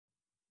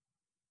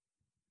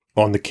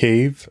On the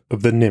Cave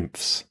of the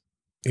Nymphs,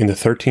 in the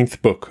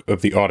 13th book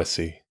of the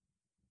Odyssey,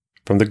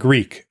 from the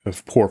Greek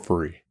of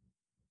Porphyry.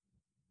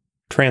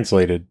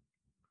 Translated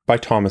by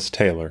Thomas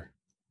Taylor.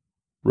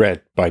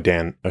 Read by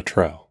Dan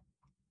Attrell.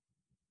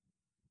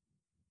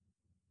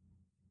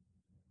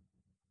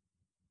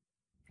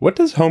 What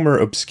does Homer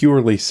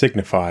obscurely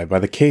signify by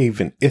the cave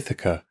in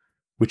Ithaca,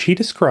 which he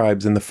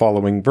describes in the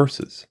following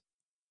verses?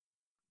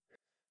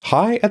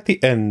 High at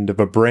the end of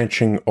a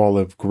branching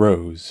olive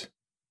grows,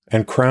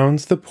 and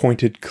crowns the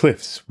pointed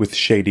cliffs with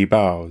shady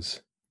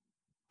boughs.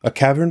 A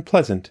cavern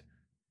pleasant,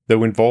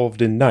 though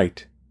involved in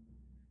night.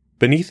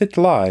 Beneath it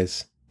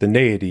lies the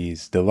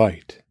Naiades'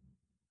 delight.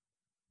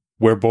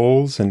 Where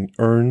bowls and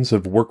urns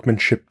of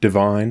workmanship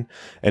divine,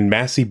 and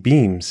massy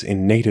beams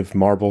in native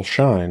marble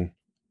shine,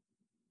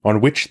 on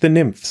which the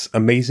nymphs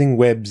amazing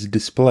webs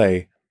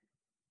display,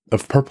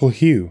 of purple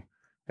hue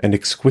and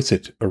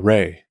exquisite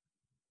array.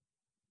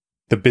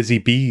 The busy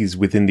bees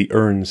within the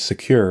urns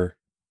secure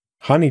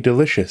honey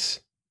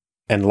delicious,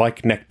 and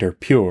like nectar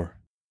pure.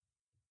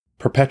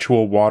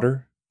 Perpetual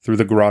water through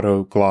the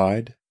grotto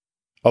glide,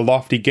 a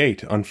lofty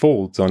gate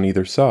unfolds on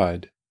either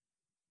side,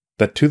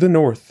 that to the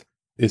north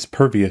is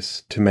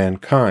pervious to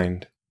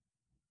mankind,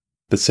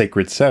 the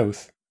sacred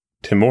south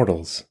to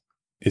mortals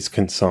is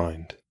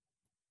consigned.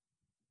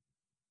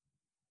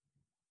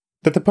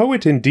 That the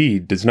poet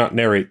indeed does not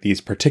narrate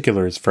these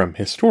particulars from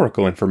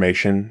historical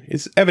information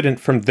is evident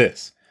from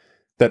this,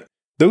 that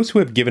those who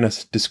have given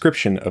us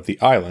description of the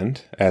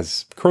island,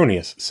 as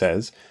Cronius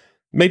says,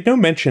 made no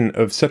mention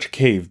of such a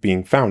cave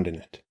being found in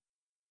it.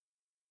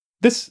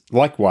 This,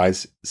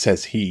 likewise,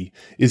 says he,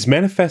 is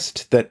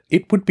manifest that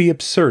it would be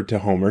absurd to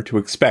Homer to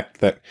expect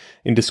that,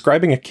 in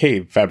describing a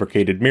cave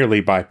fabricated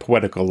merely by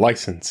poetical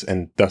license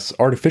and thus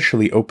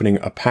artificially opening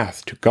a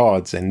path to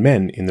gods and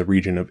men in the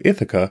region of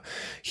Ithaca,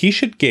 he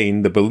should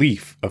gain the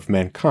belief of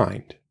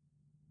mankind.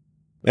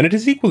 And it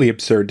is equally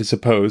absurd to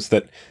suppose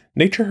that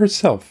nature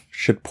herself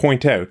should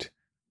point out,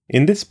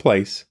 in this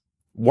place,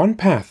 one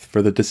path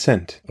for the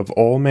descent of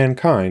all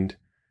mankind,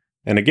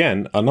 and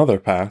again another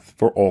path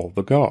for all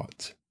the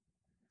gods.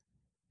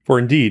 For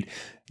indeed,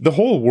 the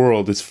whole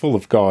world is full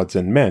of gods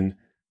and men,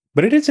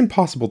 but it is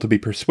impossible to be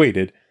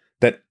persuaded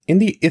that in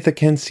the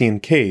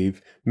Ithacensian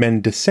cave men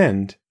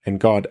descend and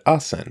God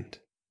ascend.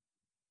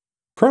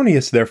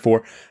 Cronius,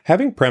 therefore,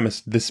 having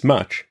premised this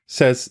much,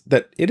 says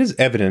that it is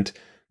evident,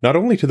 not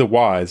only to the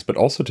wise but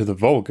also to the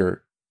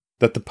vulgar,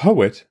 that the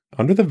poet,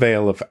 under the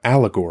veil of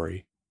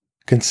allegory,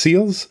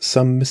 conceals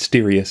some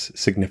mysterious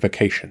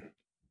signification,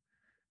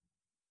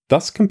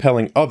 thus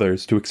compelling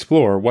others to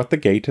explore what the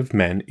gate of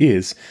men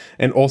is,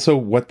 and also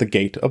what the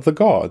gate of the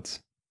gods,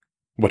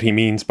 what he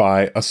means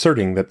by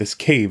asserting that this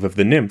cave of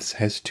the nymphs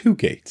has two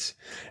gates,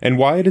 and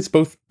why it is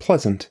both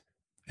pleasant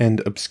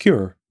and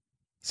obscure,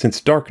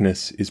 since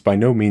darkness is by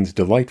no means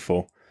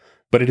delightful,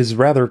 but it is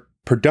rather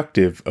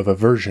productive of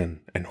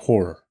aversion and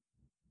horror.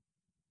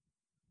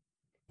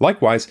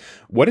 Likewise,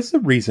 what is the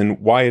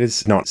reason why it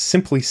is not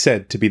simply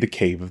said to be the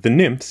cave of the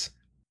nymphs,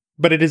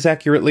 but it is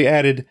accurately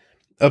added,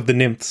 of the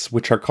nymphs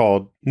which are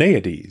called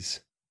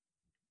Naiades?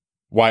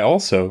 Why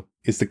also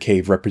is the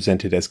cave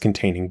represented as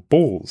containing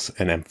bowls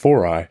and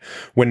amphorae,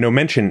 when no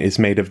mention is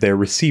made of their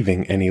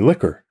receiving any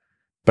liquor,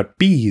 but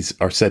bees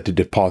are said to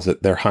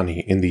deposit their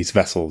honey in these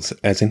vessels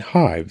as in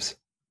hives?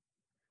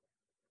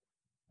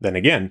 Then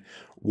again,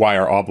 why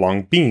are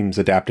oblong beams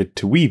adapted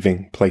to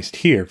weaving placed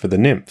here for the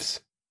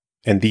nymphs,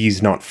 and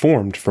these not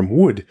formed from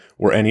wood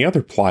or any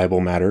other pliable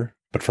matter,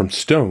 but from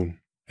stone,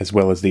 as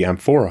well as the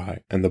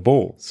amphorae and the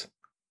bowls?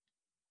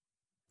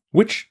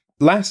 Which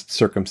last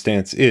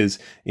circumstance is,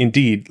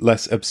 indeed,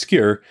 less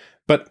obscure,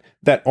 but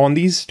that on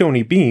these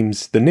stony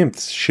beams the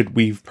nymphs should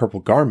weave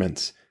purple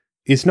garments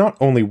is not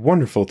only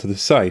wonderful to the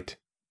sight,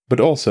 but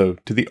also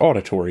to the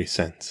auditory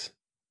sense.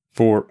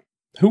 For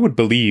who would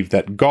believe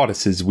that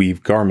goddesses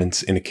weave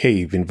garments in a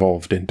cave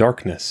involved in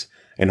darkness,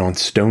 and on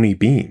stony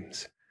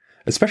beams,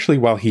 especially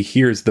while he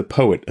hears the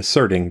poet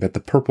asserting that the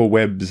purple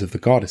webs of the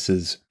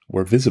goddesses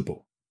were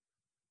visible?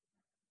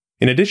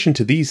 In addition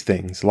to these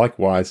things,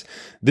 likewise,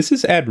 this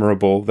is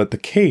admirable that the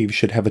cave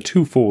should have a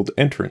twofold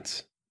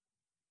entrance,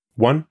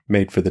 one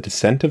made for the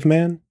descent of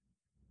man,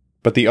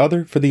 but the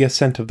other for the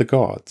ascent of the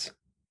gods,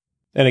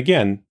 and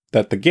again,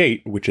 that the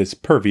gate, which is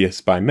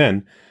pervious by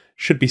men,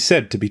 should be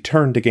said to be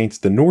turned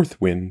against the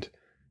north wind,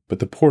 but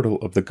the portal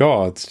of the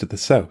gods to the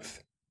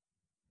south.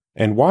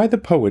 And why the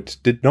poet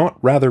did not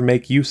rather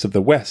make use of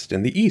the west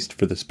and the east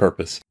for this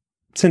purpose,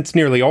 since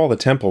nearly all the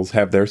temples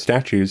have their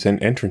statues and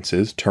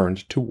entrances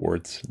turned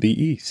towards the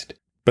east,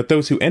 but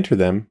those who enter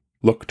them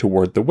look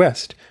toward the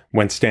west,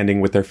 when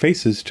standing with their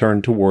faces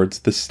turned towards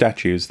the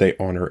statues they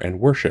honor and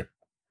worship.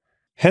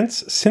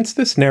 Hence, since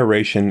this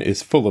narration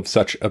is full of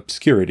such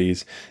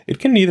obscurities, it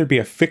can neither be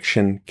a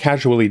fiction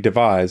casually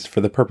devised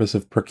for the purpose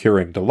of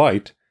procuring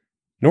delight,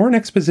 nor an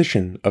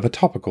exposition of a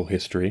topical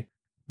history,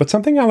 but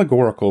something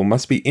allegorical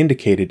must be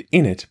indicated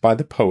in it by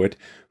the poet,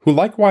 who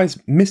likewise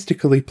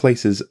mystically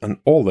places an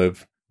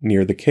olive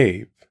near the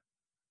cave.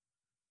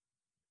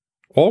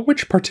 all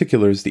which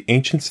particulars the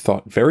ancients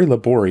thought very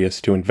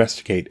laborious to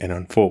investigate and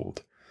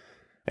unfold,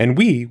 and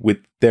we, with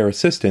their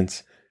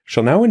assistance,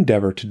 shall now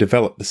endeavor to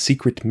develop the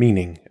secret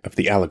meaning of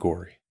the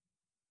allegory.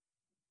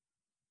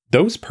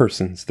 Those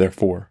persons,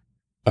 therefore,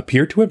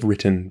 appear to have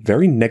written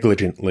very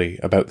negligently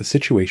about the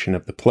situation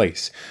of the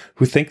place,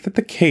 who think that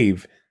the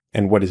cave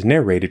and what is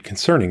narrated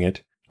concerning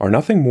it are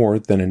nothing more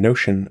than a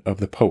notion of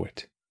the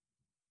poet.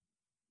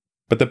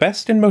 But the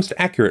best and most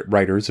accurate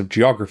writers of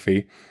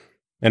geography,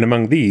 and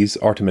among these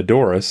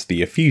Artemidorus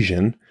the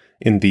Ephesian,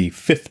 in the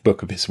 5th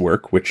book of his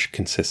work, which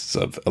consists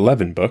of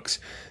 11 books,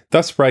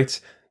 thus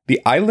writes, "The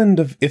island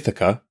of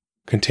Ithaca,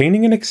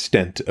 containing an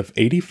extent of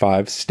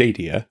 85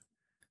 stadia,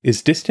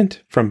 is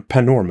distant from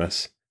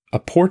Panormus, a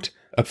port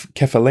of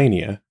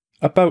Cephallenia,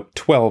 about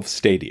 12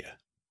 stadia.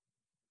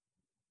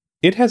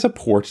 It has a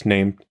port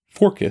named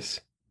Phorcys,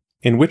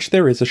 in which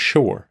there is a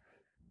shore,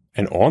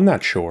 and on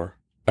that shore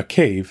a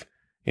cave,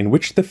 in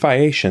which the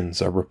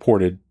Phaeacians are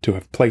reported to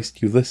have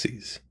placed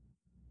Ulysses.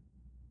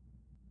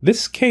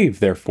 This cave,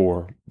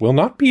 therefore, will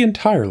not be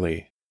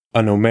entirely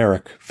an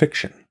Homeric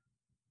fiction.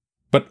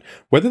 But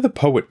whether the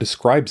poet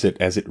describes it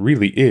as it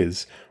really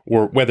is,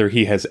 or whether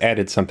he has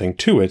added something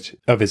to it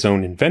of his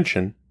own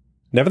invention,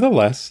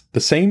 nevertheless,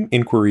 the same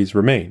inquiries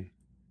remain,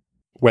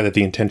 whether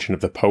the intention of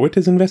the poet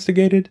is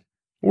investigated,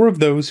 or of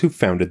those who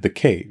founded the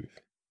cave.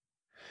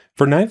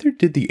 For neither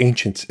did the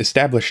ancients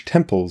establish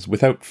temples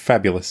without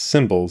fabulous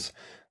symbols,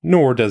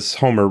 nor does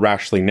Homer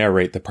rashly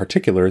narrate the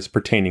particulars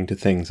pertaining to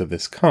things of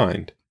this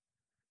kind.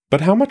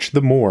 But how much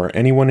the more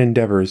anyone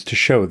endeavors to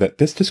show that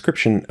this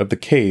description of the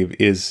cave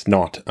is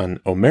not an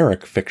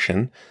Homeric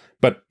fiction,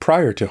 but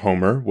prior to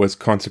Homer was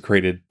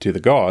consecrated to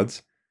the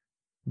gods,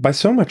 by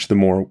so much the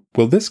more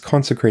will this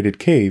consecrated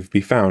cave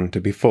be found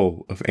to be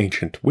full of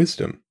ancient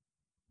wisdom.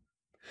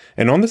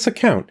 And on this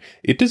account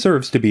it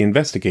deserves to be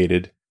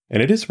investigated,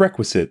 and it is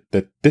requisite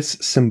that this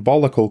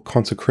symbolical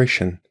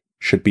consecration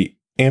should be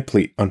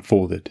amply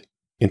unfolded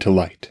into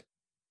light.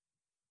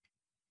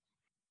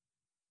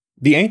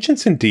 The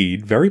ancients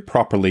indeed very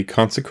properly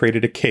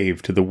consecrated a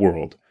cave to the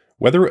world,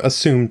 whether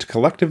assumed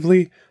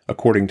collectively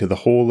according to the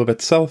whole of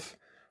itself,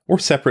 or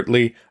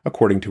separately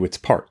according to its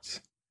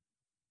parts.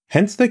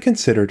 Hence they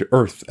considered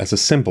earth as a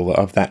symbol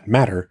of that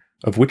matter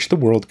of which the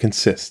world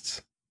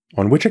consists,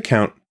 on which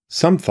account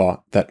some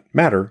thought that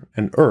matter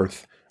and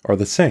earth are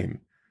the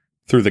same,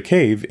 through the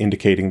cave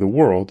indicating the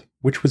world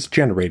which was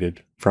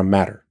generated from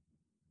matter.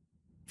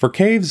 For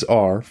caves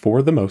are,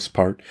 for the most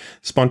part,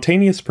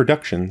 spontaneous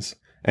productions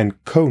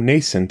and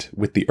co-nascent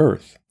with the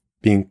earth,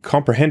 being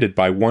comprehended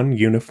by one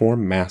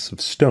uniform mass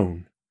of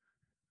stone,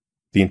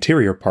 the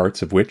interior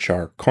parts of which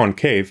are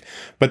concave,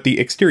 but the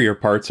exterior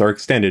parts are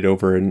extended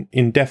over an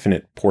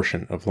indefinite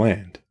portion of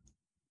land.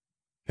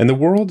 And the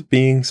world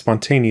being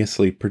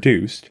spontaneously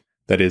produced,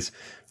 that is,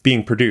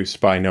 being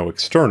produced by no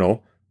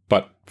external,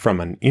 but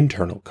from an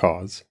internal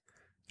cause,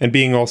 and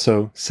being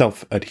also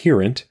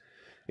self-adherent,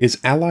 is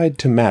allied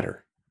to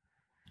matter,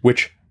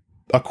 which,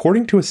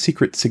 according to a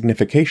secret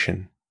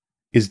signification,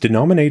 is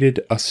denominated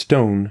a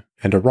stone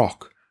and a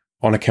rock,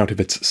 on account of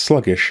its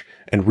sluggish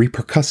and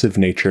repercussive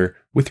nature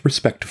with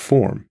respect to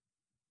form.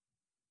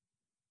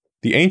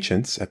 The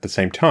ancients, at the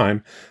same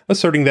time,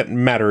 asserting that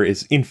matter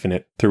is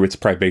infinite through its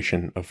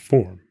privation of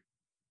form.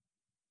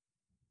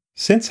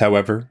 Since,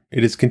 however,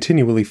 it is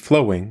continually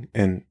flowing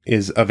and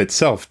is of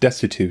itself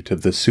destitute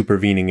of the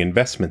supervening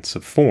investments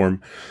of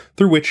form,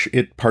 through which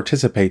it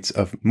participates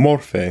of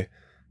morphe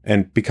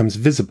and becomes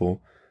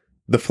visible,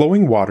 the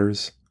flowing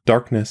waters,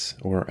 darkness,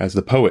 or as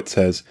the poet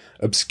says,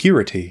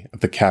 obscurity of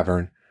the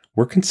cavern,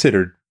 were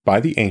considered by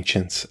the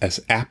ancients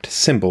as apt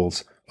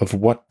symbols of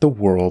what the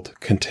world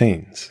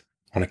contains,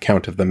 on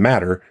account of the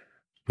matter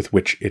with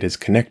which it is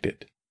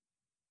connected.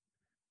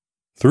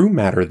 Through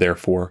matter,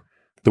 therefore,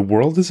 the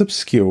world is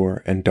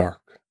obscure and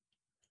dark,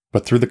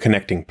 but through the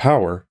connecting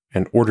power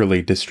and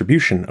orderly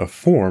distribution of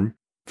form,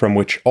 from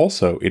which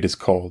also it is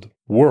called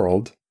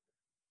world,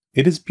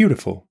 it is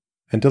beautiful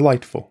and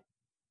delightful.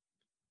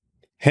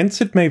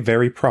 Hence it may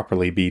very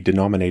properly be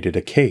denominated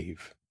a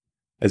cave,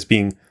 as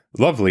being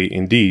lovely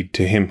indeed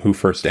to him who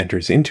first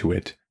enters into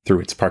it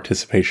through its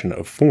participation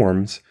of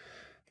forms,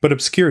 but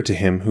obscure to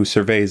him who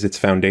surveys its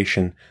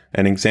foundation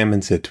and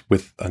examines it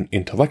with an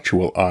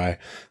intellectual eye,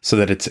 so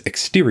that its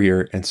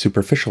exterior and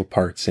superficial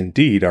parts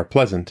indeed are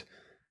pleasant,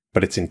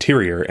 but its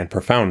interior and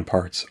profound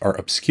parts are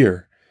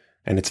obscure,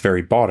 and its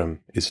very bottom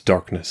is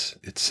darkness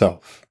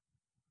itself.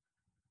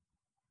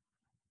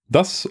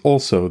 Thus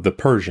also the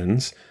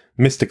Persians,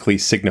 mystically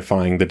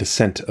signifying the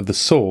descent of the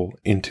soul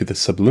into the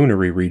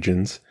sublunary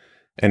regions,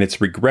 and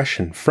its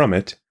regression from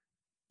it,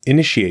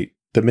 initiate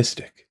the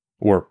mystic,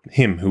 or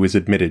him who is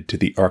admitted to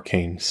the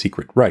arcane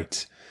secret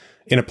rites,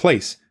 in a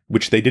place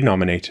which they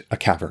denominate a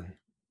cavern.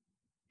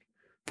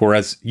 For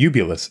as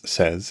Eubulus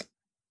says,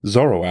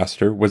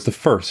 Zoroaster was the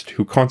first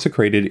who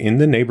consecrated in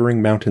the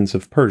neighboring mountains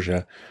of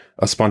Persia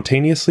a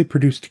spontaneously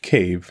produced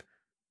cave,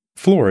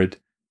 florid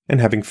and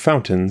having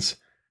fountains,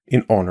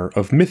 in honor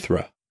of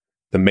Mithra,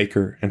 the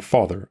maker and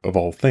father of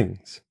all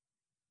things.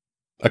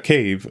 a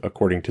cave,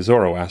 according to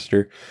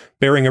Zoroaster,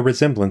 bearing a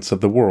resemblance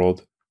of the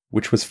world,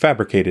 which was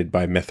fabricated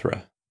by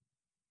Mithra.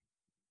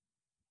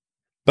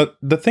 But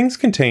the things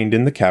contained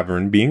in the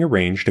cavern, being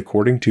arranged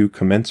according to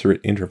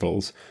commensurate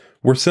intervals,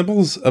 were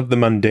symbols of the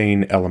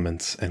mundane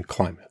elements and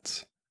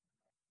climates.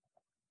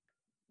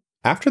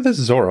 After this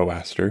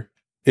Zoroaster,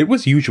 it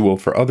was usual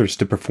for others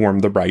to perform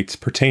the rites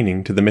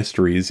pertaining to the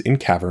mysteries in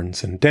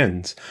caverns and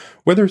dens,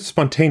 whether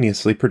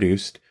spontaneously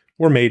produced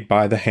or made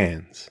by the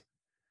hands.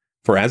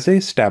 For as they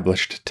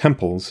established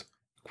temples,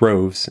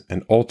 groves,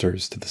 and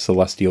altars to the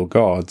celestial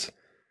gods,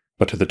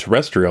 but to the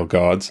terrestrial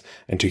gods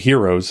and to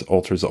heroes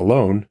altars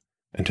alone,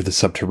 and to the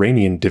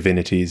subterranean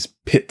divinities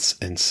pits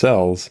and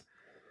cells,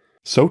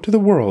 so to the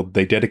world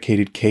they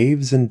dedicated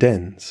caves and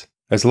dens,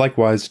 as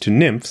likewise to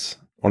nymphs,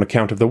 on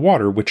account of the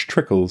water which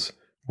trickles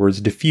or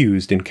is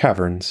diffused in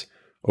caverns,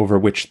 over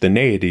which the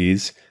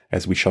Naiades,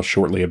 as we shall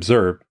shortly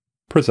observe,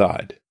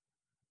 preside.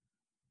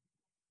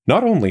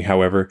 Not only,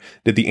 however,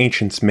 did the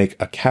ancients make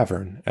a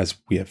cavern, as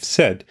we have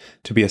said,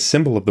 to be a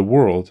symbol of the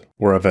world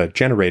or of a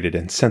generated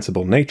and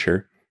sensible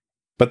nature,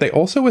 but they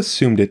also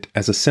assumed it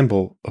as a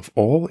symbol of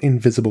all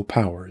invisible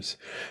powers,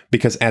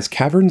 because as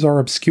caverns are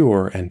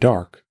obscure and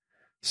dark,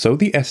 so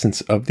the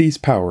essence of these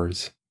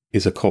powers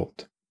is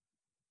occult.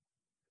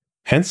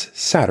 Hence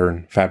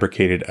Saturn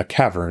fabricated a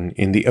cavern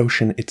in the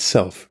ocean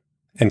itself,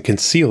 and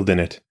concealed in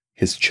it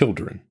his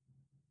children.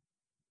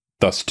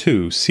 Thus,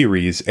 too,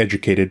 Ceres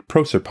educated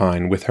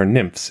Proserpine with her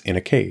nymphs in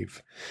a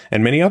cave,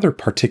 and many other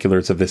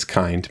particulars of this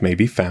kind may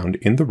be found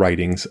in the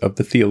writings of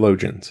the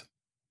theologians.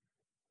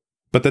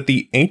 But that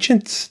the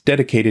ancients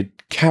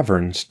dedicated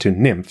caverns to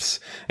nymphs,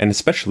 and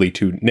especially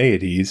to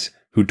Naiades,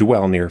 who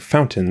dwell near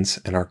fountains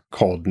and are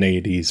called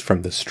Naiades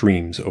from the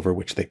streams over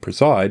which they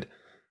preside,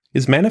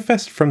 is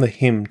manifest from the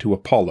hymn to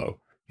Apollo,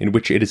 in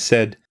which it is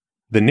said,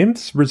 "The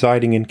nymphs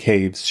residing in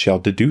caves shall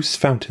deduce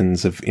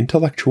fountains of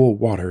intellectual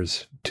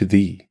waters to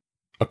thee,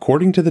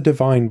 according to the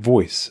divine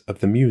voice of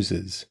the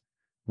Muses,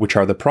 which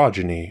are the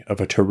progeny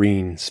of a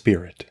terrene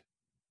spirit.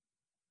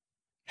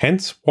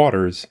 Hence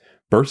waters,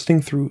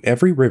 bursting through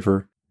every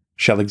river,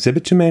 shall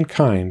exhibit to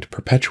mankind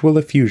perpetual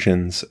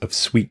effusions of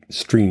sweet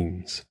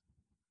streams."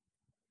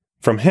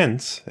 From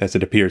hence, as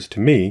it appears to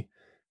me,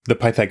 the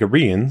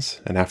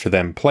Pythagoreans, and after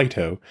them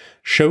Plato,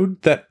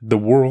 showed that the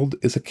world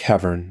is a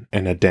cavern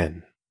and a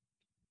den.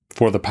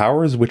 For the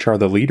powers which are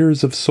the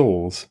leaders of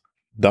souls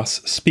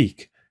thus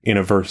speak in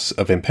a verse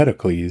of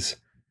Empedocles,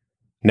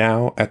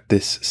 "Now at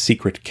this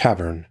secret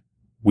cavern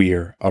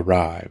we're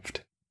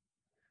arrived."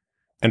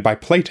 And by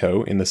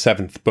Plato, in the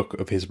 7th book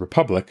of his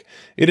Republic,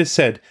 it is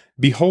said,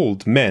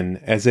 "Behold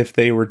men as if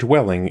they were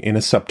dwelling in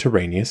a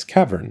subterraneous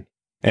cavern,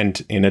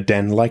 and in a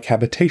den-like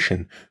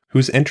habitation,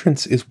 whose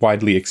entrance is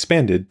widely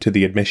expanded to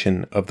the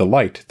admission of the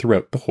light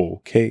throughout the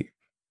whole cave."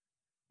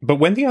 But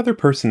when the other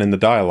person in the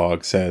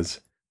dialogue says,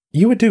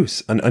 "You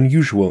adduce an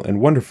unusual and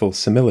wonderful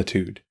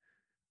similitude,"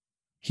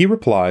 he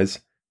replies,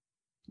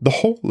 "The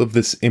whole of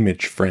this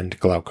image, friend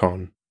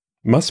Glaucon,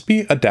 must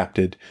be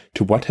adapted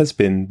to what has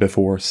been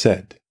before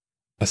said,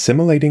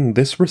 assimilating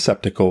this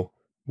receptacle,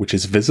 which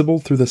is visible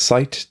through the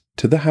sight,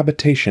 to the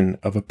habitation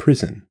of a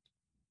prison,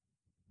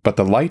 but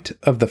the light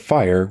of the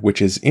fire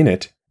which is in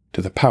it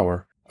to the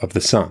power of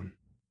the sun."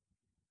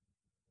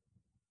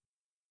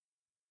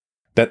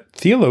 That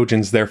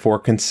theologians therefore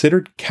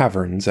considered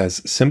caverns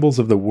as symbols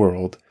of the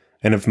world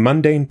and of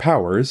mundane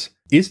powers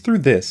is through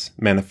this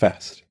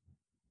manifest.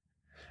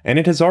 And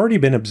it has already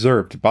been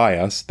observed by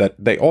us that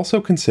they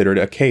also considered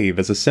a cave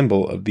as a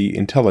symbol of the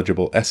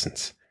intelligible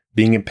essence,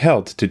 being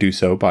impelled to do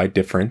so by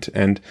different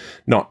and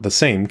not the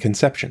same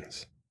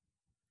conceptions.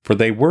 For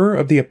they were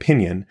of the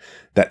opinion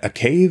that a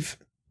cave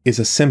is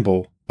a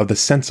symbol of the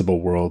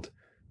sensible world,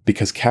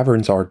 because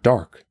caverns are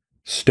dark,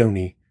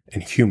 stony,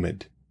 and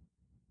humid,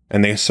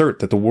 and they assert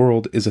that the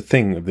world is a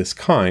thing of this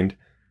kind,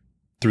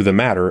 through the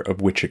matter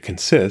of which it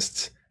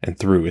consists, and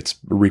through its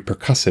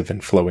repercussive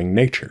and flowing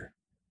nature.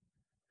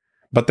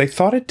 But they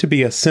thought it to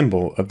be a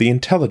symbol of the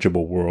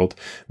intelligible world,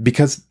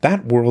 because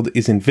that world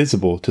is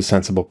invisible to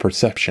sensible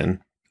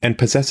perception, and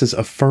possesses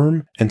a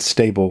firm and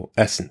stable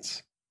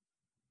essence.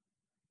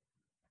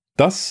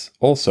 Thus,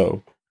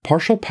 also,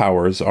 partial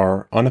powers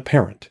are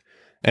unapparent,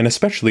 and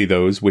especially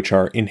those which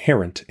are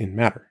inherent in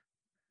matter.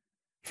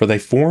 For they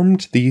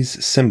formed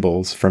these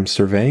symbols from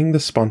surveying the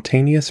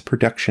spontaneous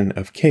production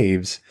of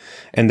caves,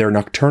 and their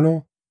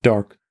nocturnal,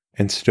 dark,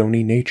 and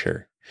stony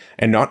nature,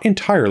 and not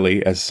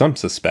entirely, as some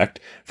suspect,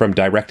 from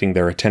directing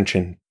their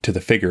attention to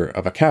the figure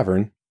of a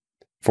cavern,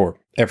 for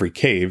every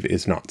cave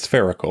is not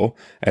spherical,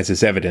 as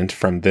is evident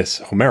from this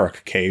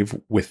Homeric cave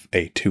with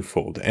a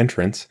twofold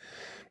entrance,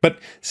 but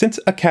since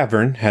a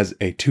cavern has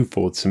a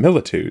twofold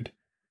similitude,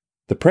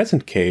 the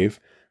present cave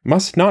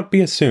must not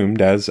be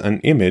assumed as an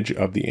image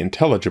of the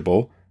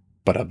intelligible,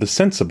 but of the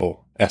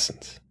sensible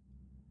essence.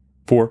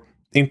 For,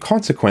 in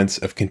consequence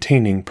of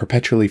containing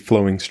perpetually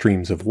flowing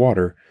streams of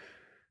water,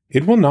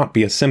 it will not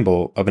be a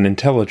symbol of an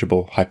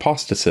intelligible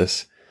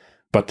hypostasis,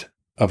 but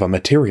of a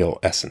material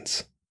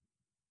essence.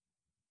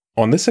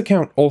 On this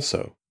account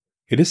also,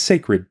 it is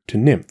sacred to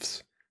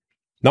nymphs,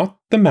 not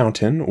the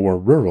mountain or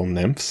rural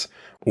nymphs,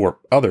 or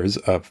others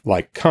of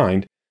like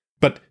kind,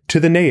 but to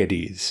the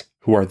Naiades,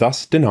 who are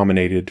thus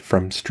denominated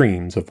from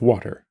streams of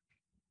water.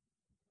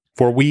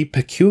 For we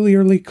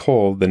peculiarly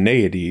call the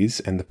Naiades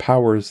and the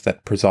powers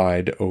that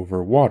preside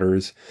over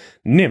waters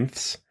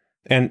nymphs,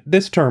 and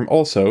this term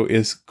also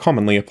is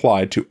commonly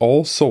applied to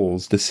all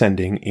souls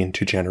descending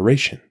into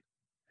generation.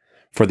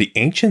 For the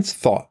ancients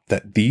thought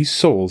that these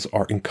souls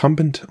are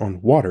incumbent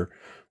on water,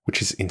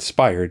 which is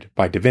inspired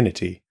by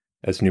divinity,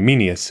 as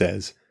Numenius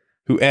says,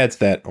 who adds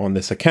that, on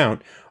this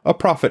account, a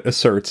prophet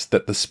asserts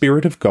that the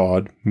Spirit of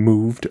God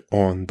moved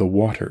on the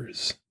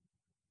waters.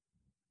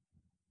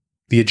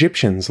 The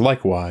Egyptians,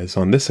 likewise,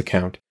 on this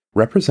account,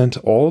 represent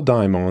all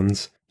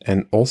daimons,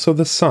 and also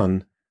the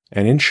sun,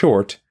 and in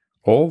short,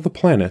 all the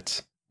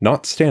planets,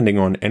 not standing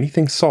on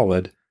anything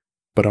solid,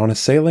 but on a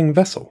sailing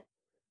vessel.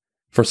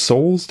 For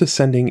souls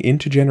descending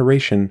into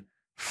generation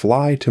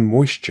fly to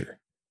moisture.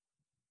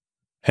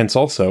 Hence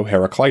also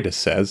Heraclitus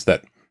says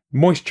that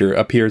moisture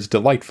appears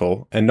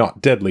delightful and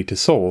not deadly to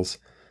souls,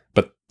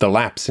 but the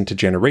lapse into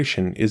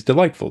generation is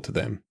delightful to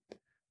them.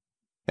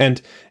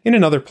 And in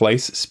another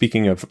place,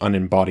 speaking of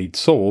unembodied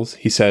souls,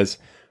 he says,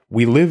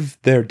 "We live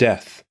their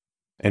death,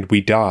 and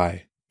we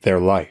die their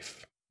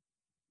life."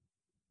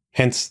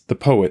 Hence the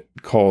poet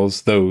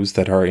calls those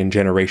that are in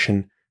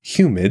generation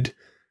humid,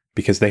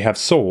 because they have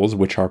souls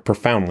which are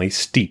profoundly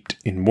steeped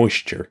in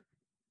moisture.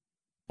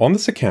 On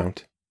this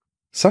account,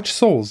 such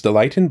souls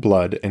delight in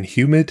blood and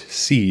humid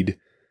seed,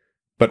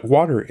 but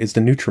water is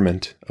the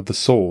nutriment of the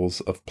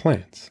souls of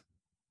plants.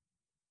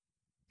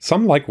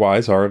 Some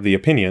likewise are of the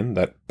opinion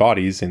that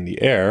bodies in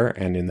the air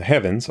and in the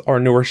heavens are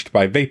nourished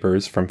by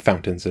vapors from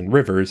fountains and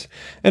rivers,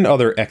 and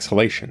other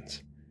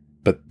exhalations.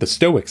 But the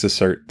Stoics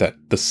assert that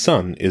the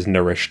sun is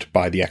nourished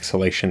by the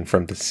exhalation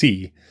from the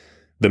sea,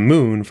 the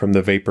moon from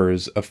the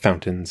vapors of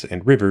fountains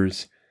and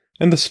rivers,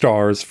 and the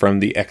stars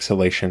from the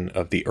exhalation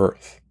of the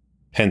earth.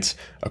 Hence,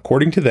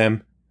 according to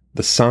them,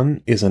 the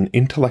sun is an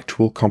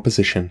intellectual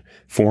composition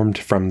formed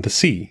from the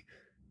sea,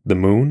 the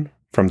moon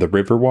from the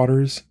river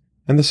waters,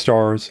 and the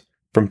stars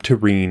from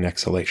terrene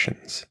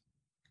exhalations.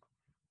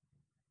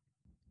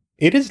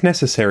 It is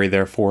necessary,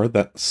 therefore,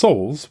 that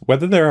souls,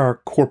 whether they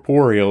are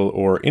corporeal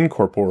or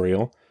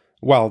incorporeal,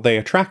 while they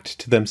attract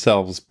to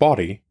themselves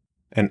body,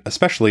 and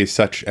especially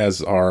such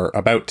as are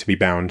about to be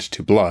bound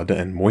to blood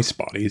and moist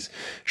bodies,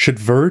 should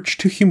verge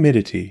to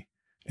humidity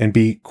and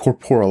be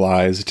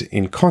corporalized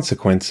in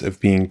consequence of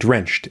being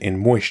drenched in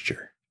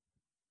moisture.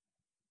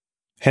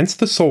 Hence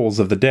the souls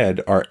of the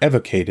dead are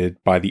evocated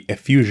by the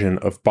effusion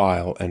of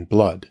bile and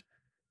blood,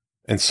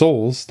 and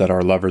souls that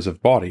are lovers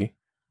of body,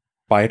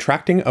 by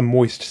attracting a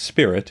moist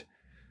spirit,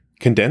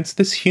 condense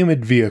this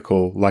humid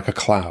vehicle like a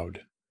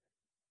cloud.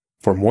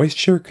 For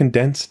moisture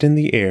condensed in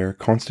the air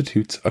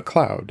constitutes a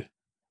cloud,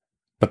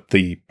 but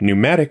the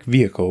pneumatic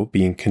vehicle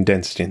being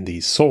condensed in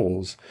these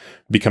souls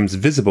becomes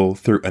visible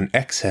through an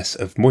excess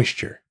of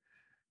moisture,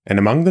 and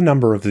among the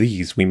number of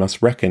these we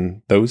must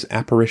reckon those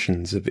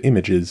apparitions of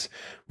images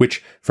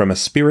which, from a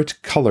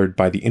spirit colored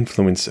by the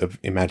influence of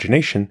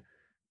imagination,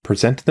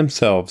 present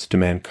themselves to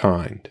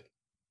mankind.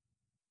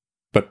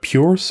 But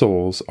pure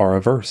souls are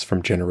averse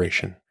from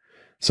generation,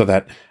 so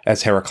that,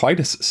 as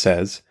Heraclitus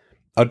says,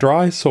 a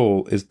dry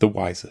soul is the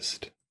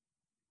wisest.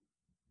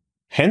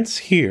 Hence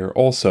here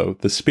also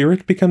the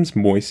spirit becomes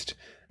moist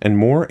and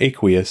more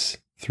aqueous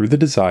through the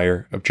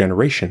desire of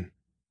generation.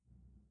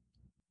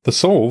 The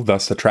soul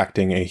thus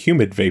attracting a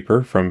humid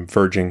vapor from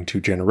verging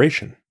to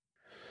generation.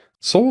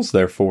 Souls,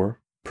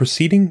 therefore,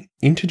 proceeding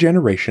into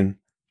generation,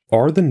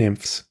 are the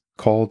nymphs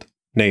called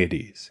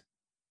Naiades.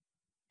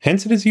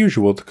 Hence it is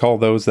usual to call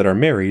those that are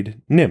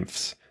married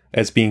nymphs,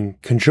 as being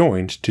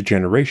conjoined to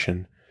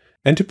generation,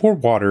 and to pour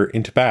water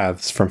into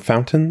baths from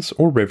fountains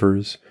or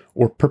rivers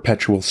or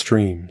perpetual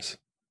streams.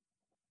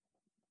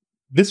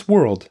 This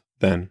world,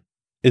 then,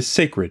 is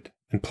sacred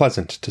and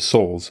pleasant to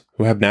souls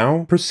who have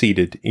now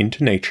proceeded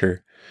into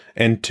nature,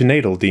 and to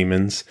natal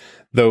demons,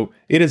 though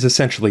it is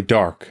essentially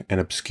dark and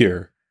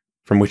obscure,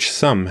 from which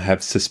some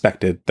have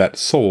suspected that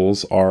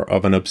souls are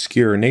of an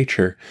obscure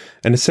nature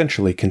and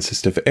essentially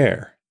consist of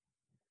air.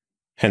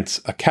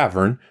 Hence a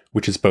cavern,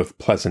 which is both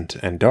pleasant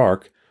and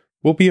dark,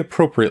 will be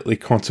appropriately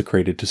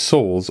consecrated to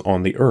souls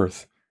on the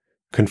earth,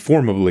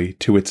 conformably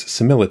to its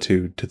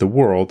similitude to the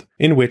world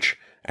in which,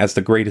 as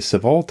the greatest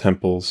of all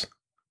temples,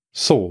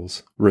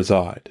 souls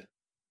reside.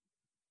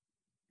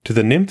 To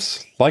the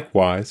nymphs,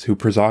 likewise, who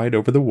preside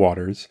over the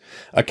waters,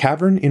 a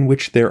cavern in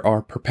which there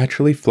are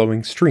perpetually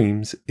flowing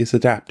streams is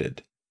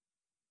adapted.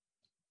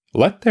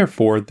 Let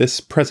therefore this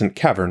present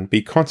cavern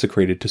be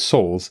consecrated to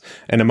souls,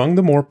 and among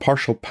the more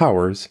partial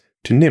powers,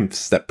 to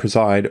nymphs that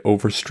preside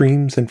over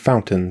streams and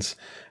fountains,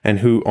 and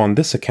who on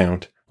this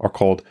account are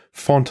called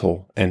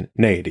fontal and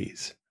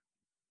Naiades.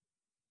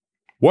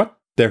 What,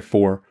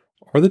 therefore,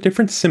 are the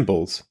different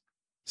symbols,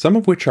 some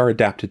of which are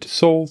adapted to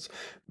souls,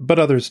 but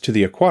others to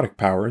the aquatic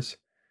powers,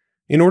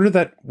 in order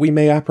that we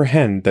may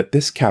apprehend that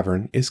this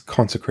cavern is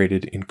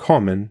consecrated in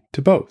common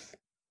to both?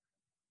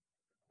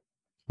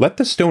 Let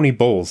the stony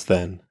bowls,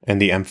 then,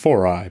 and the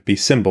amphorae be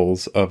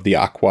symbols of the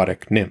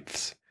aquatic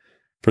nymphs,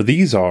 for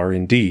these are,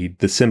 indeed,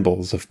 the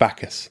symbols of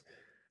Bacchus,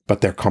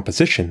 but their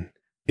composition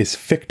is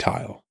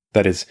fictile,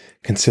 that is,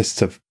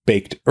 consists of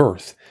baked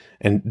earth,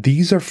 and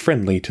these are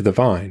friendly to the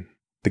vine,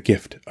 the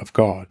gift of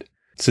God,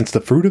 since the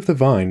fruit of the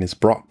vine is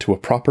brought to a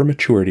proper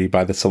maturity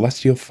by the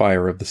celestial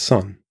fire of the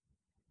sun.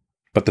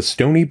 But the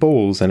stony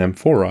bowls and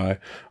amphorae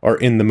are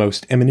in the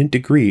most eminent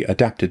degree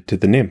adapted to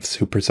the nymphs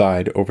who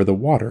preside over the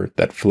water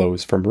that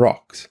flows from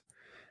rocks,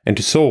 and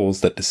to souls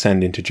that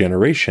descend into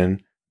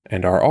generation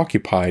and are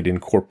occupied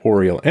in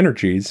corporeal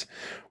energies.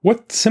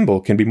 What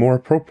symbol can be more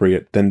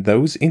appropriate than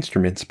those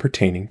instruments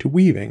pertaining to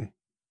weaving?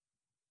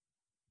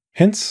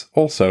 Hence,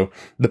 also,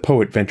 the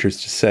poet ventures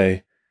to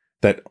say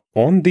that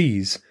on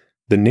these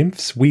the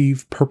nymphs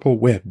weave purple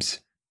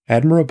webs,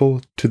 admirable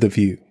to the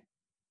view.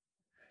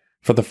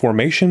 For the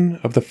formation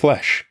of the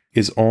flesh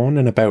is on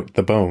and about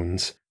the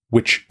bones,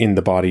 which in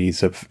the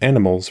bodies of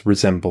animals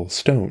resemble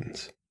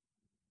stones.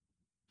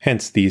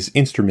 Hence these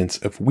instruments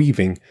of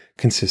weaving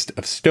consist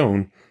of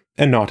stone,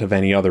 and not of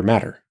any other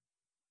matter.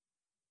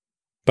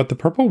 But the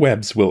purple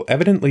webs will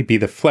evidently be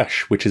the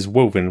flesh which is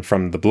woven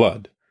from the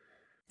blood,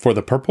 for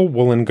the purple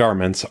woolen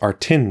garments are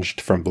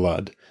tinged from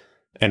blood,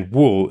 and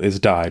wool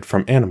is dyed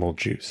from animal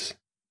juice.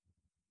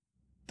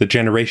 The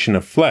generation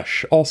of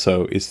flesh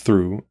also is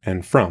through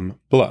and from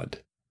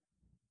blood.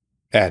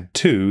 Add,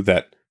 too,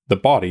 that the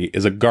body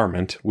is a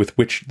garment with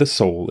which the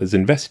soul is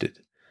invested,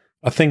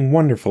 a thing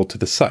wonderful to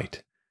the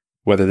sight,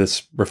 whether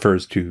this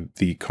refers to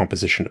the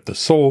composition of the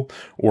soul,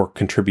 or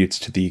contributes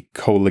to the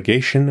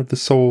colligation of the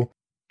soul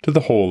to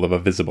the whole of a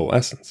visible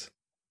essence.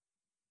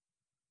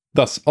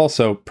 Thus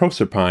also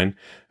Proserpine,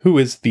 who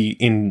is the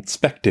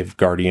inspective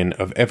guardian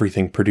of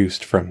everything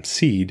produced from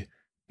seed,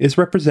 is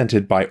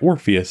represented by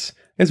Orpheus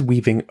as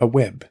weaving a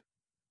web,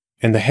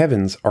 and the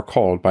heavens are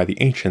called by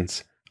the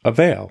ancients a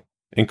veil,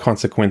 in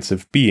consequence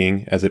of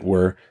being, as it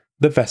were,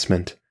 the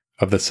vestment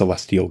of the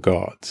celestial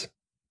gods.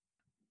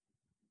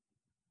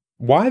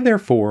 Why,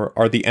 therefore,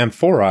 are the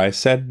amphorae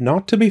said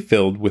not to be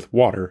filled with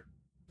water,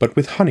 but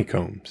with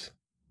honeycombs?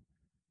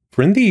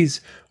 For in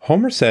these,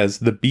 Homer says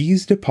the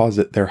bees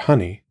deposit their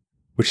honey,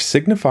 which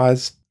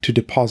signifies to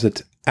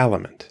deposit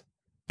aliment,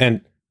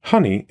 and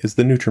honey is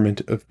the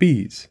nutriment of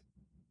bees.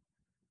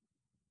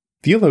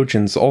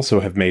 Theologians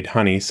also have made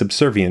honey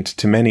subservient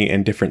to many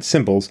and different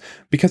symbols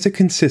because it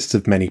consists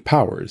of many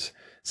powers,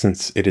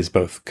 since it is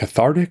both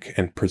cathartic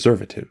and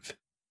preservative.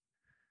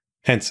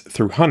 Hence,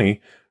 through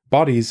honey,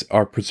 bodies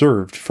are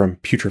preserved from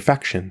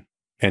putrefaction,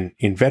 and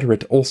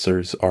inveterate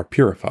ulcers are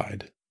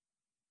purified.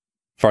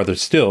 Farther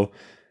still,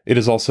 it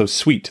is also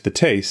sweet to the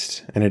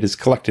taste, and it is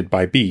collected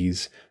by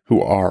bees,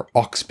 who are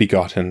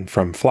ox-begotten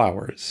from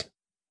flowers.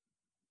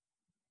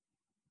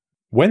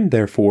 When,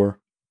 therefore,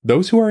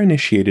 those who are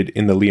initiated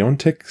in the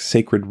Leontic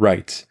sacred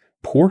rites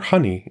pour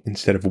honey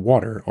instead of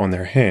water on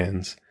their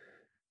hands,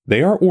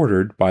 they are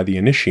ordered by the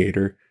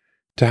initiator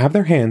to have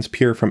their hands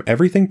pure from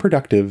everything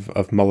productive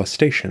of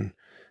molestation,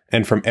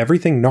 and from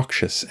everything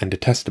noxious and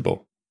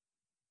detestable.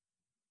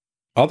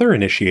 Other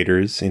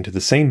initiators into the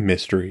same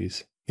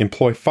mysteries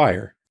employ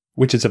fire,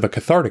 which is of a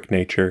cathartic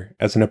nature,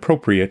 as an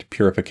appropriate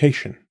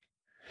purification,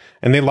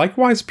 and they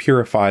likewise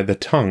purify the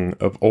tongue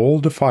of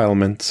all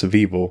defilements of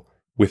evil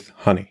with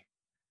honey.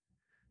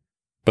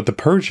 But the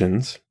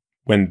Persians,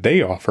 when they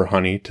offer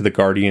honey to the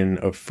guardian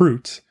of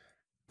fruits,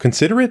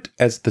 consider it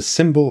as the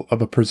symbol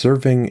of a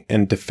preserving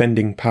and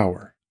defending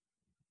power.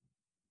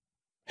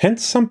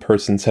 Hence some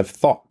persons have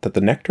thought that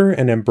the nectar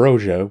and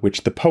ambrosia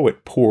which the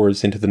poet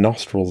pours into the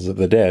nostrils of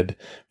the dead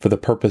for the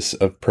purpose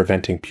of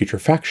preventing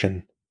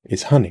putrefaction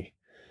is honey,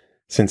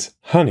 since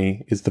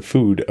honey is the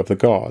food of the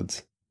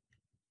gods.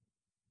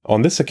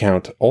 On this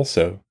account,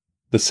 also,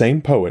 the same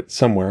poet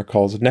somewhere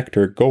calls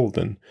nectar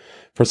golden,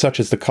 for such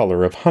is the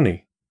color of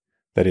honey.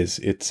 That is,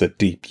 it's a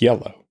deep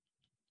yellow.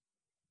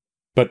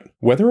 But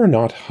whether or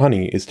not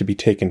honey is to be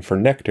taken for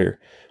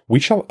nectar, we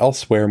shall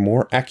elsewhere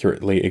more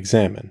accurately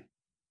examine.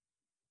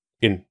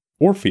 In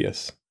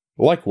Orpheus,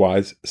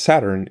 likewise,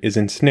 Saturn is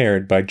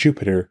ensnared by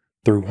Jupiter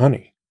through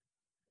honey.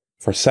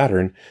 For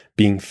Saturn,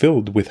 being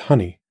filled with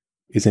honey,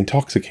 is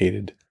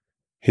intoxicated.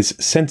 His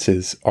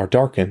senses are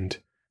darkened,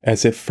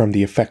 as if from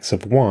the effects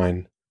of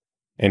wine,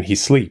 and he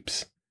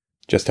sleeps,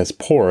 just as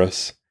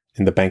Porus,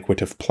 in the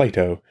banquet of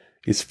Plato,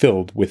 is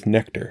filled with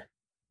nectar.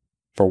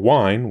 For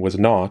wine was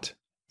not,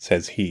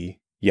 says he,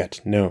 yet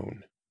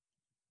known.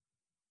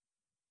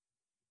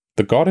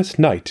 The goddess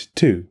Night,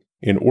 too,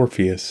 in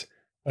Orpheus,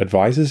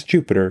 advises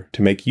Jupiter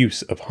to make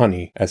use of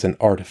honey as an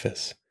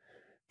artifice,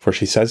 for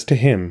she says to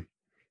him,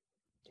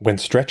 "When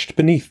stretched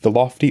beneath the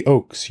lofty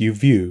oaks you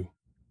view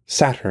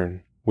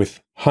Saturn,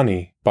 with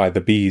honey by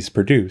the bees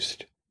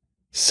produced,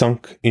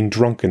 sunk in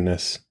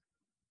drunkenness,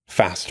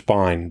 fast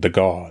bind the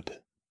god."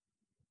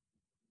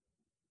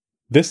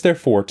 This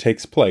therefore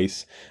takes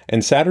place,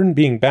 and Saturn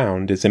being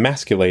bound is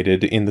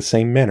emasculated in the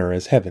same manner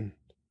as heaven.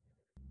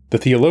 The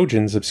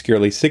theologians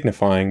obscurely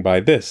signifying by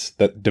this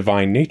that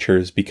divine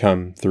natures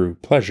become, through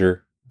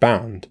pleasure,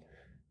 bound,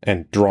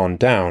 and drawn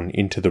down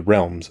into the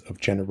realms of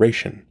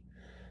generation,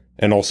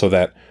 and also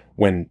that,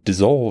 when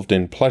dissolved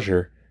in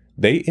pleasure,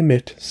 they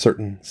emit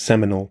certain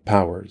seminal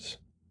powers.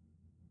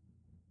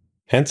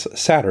 Hence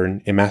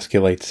Saturn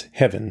emasculates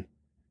heaven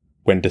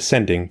when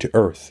descending to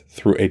earth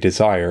through a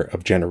desire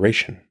of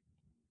generation.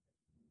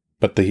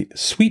 But the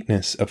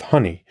sweetness of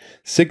honey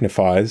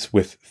signifies,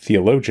 with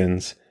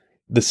theologians,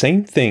 the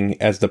same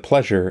thing as the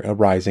pleasure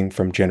arising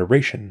from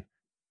generation,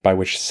 by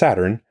which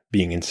Saturn,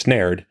 being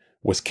ensnared,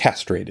 was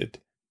castrated.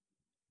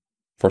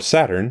 For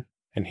Saturn,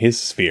 and his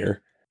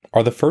sphere,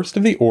 are the first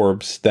of the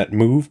orbs that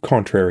move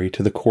contrary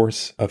to the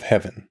course of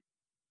heaven.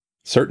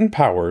 Certain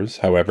powers,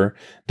 however,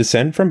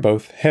 descend from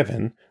both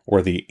heaven,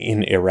 or the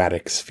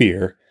inerratic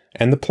sphere,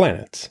 and the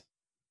planets.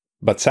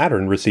 But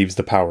Saturn receives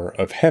the power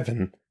of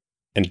heaven,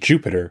 and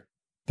Jupiter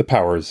the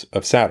powers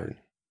of Saturn.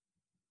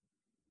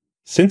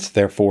 Since,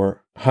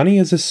 therefore, honey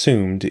is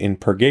assumed in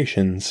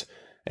purgations,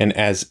 and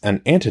as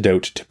an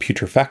antidote to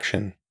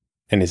putrefaction,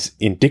 and is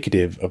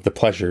indicative of the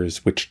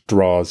pleasures which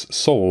draws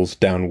souls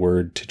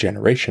downward to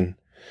generation,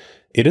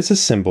 it is a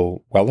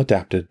symbol well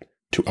adapted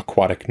to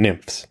aquatic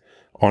nymphs,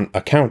 on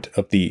account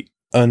of the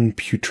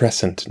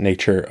unputrescent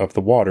nature of the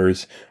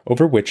waters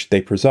over which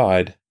they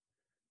preside,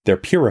 their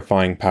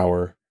purifying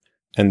power,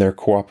 and their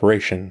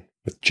cooperation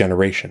with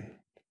generation.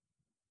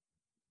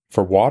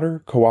 For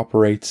water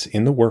cooperates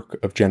in the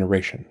work of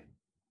generation.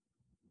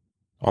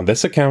 On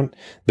this account,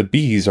 the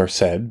bees are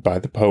said by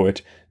the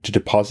poet to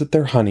deposit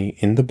their honey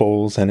in the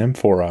bowls and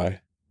amphorae,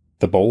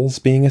 the bowls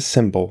being a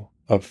symbol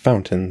of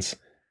fountains,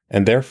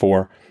 and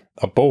therefore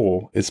a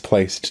bowl is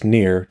placed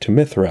near to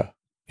Mithra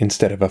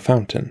instead of a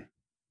fountain.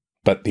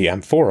 But the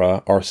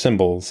amphora are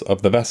symbols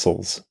of the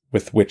vessels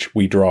with which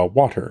we draw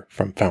water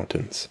from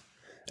fountains,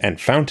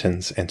 and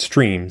fountains and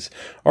streams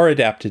are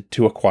adapted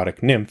to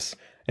aquatic nymphs,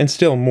 and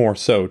still more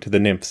so to the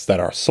nymphs that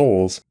are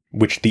souls,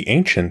 which the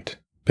ancient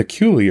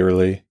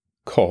peculiarly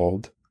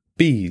called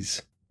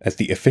bees, as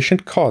the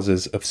efficient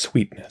causes of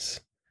sweetness.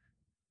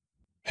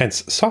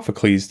 Hence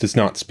Sophocles does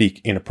not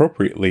speak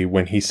inappropriately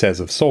when he says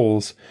of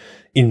souls,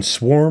 "In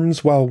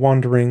swarms while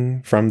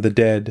wandering from the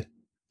dead,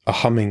 a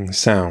humming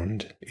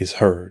sound is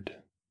heard."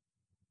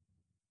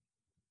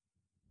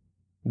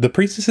 The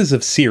priestesses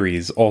of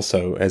Ceres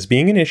also, as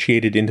being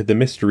initiated into the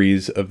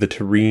mysteries of the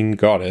terrene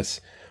goddess,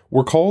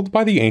 were called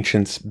by the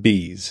ancients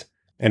bees,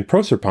 and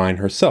Proserpine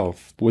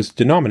herself was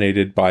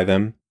denominated by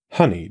them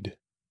honeyed.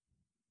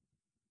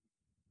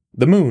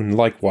 The moon,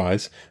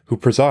 likewise, who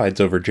presides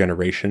over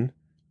generation,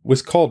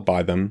 was called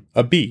by them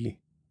a bee,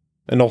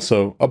 and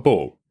also a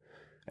bull,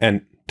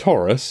 and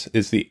Taurus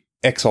is the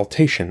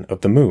exaltation of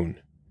the moon.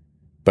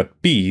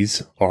 But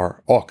bees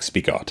are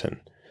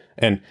ox-begotten,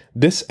 and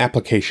this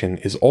application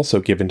is also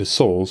given to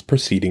souls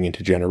proceeding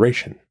into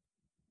generation.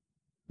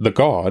 The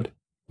god,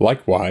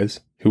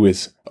 likewise, who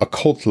is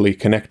occultly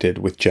connected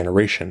with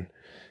generation,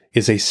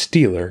 is a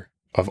stealer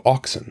of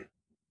oxen,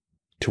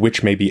 to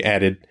which may be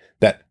added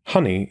that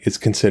honey is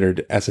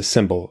considered as a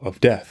symbol of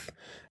death,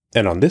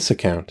 and on this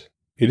account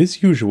it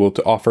is usual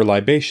to offer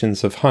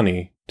libations of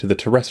honey to the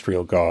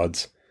terrestrial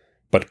gods,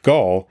 but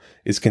gall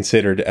is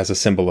considered as a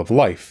symbol of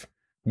life,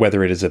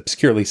 whether it is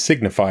obscurely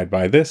signified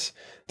by this,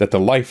 that the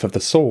life of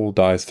the soul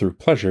dies through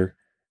pleasure,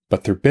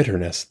 but through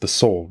bitterness the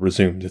soul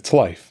resumes its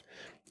life,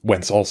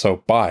 whence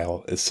also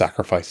bile is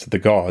sacrificed to the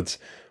gods,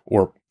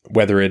 or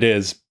whether it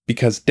is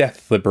because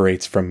death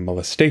liberates from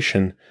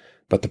molestation,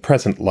 but the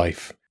present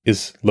life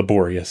is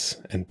laborious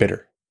and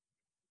bitter.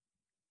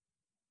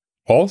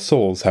 All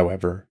souls,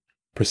 however,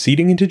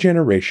 proceeding into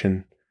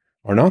generation,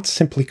 are not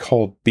simply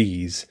called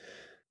bees,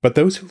 but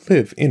those who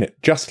live in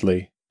it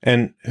justly,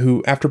 and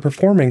who, after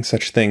performing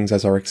such things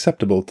as are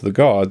acceptable to the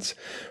gods,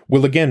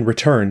 will again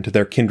return to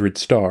their kindred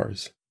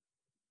stars.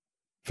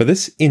 For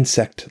this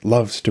insect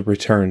loves to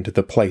return to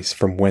the place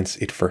from whence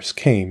it first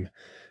came,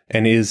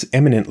 and is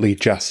eminently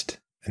just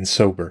and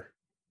sober.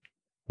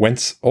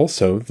 Whence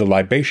also the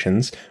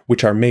libations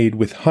which are made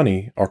with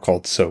honey are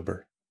called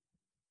sober.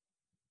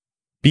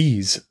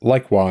 Bees,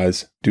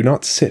 likewise, do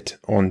not sit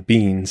on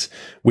beans,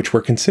 which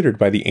were considered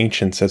by the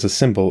ancients as a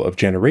symbol of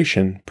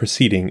generation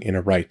proceeding in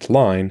a right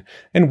line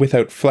and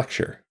without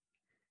flexure,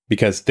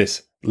 because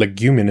this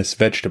leguminous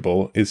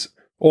vegetable is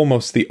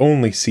almost the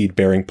only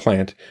seed-bearing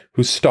plant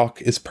whose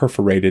stalk is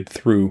perforated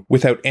through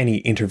without any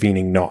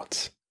intervening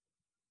knots.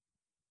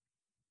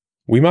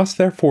 We must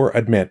therefore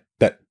admit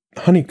that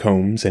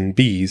honeycombs and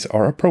bees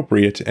are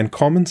appropriate and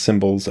common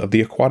symbols of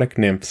the aquatic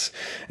nymphs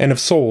and of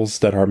souls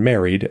that are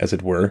married, as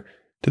it were,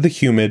 to the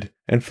humid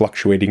and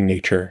fluctuating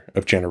nature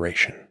of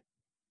generation.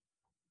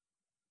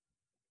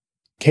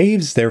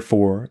 Caves,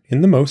 therefore,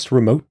 in the most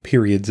remote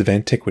periods of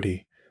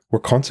antiquity, were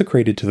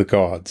consecrated to the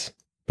gods,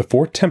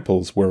 before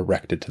temples were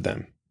erected to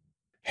them.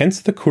 Hence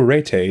the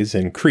Curetes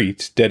in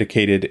Crete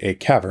dedicated a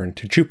cavern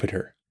to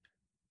Jupiter.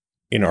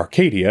 In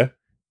Arcadia,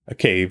 a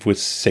cave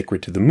was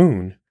sacred to the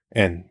moon,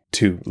 and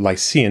to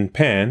Lycian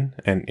Pan,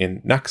 and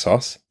in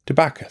Naxos to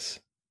Bacchus.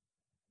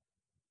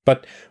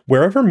 But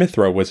wherever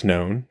Mithra was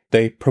known,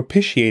 they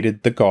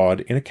propitiated the god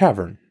in a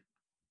cavern.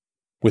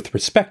 With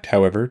respect,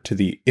 however, to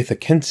the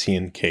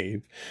Ithacensian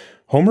cave,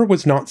 Homer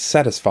was not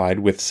satisfied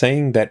with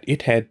saying that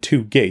it had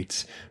 2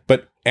 gates,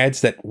 but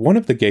adds that one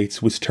of the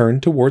gates was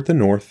turned toward the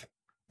north,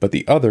 but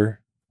the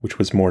other, which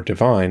was more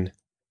divine,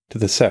 to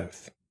the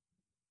south.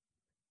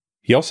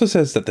 He also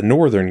says that the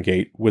northern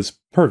gate was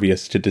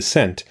pervious to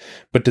descent,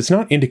 but does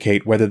not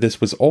indicate whether this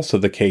was also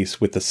the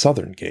case with the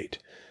southern gate,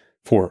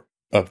 for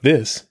of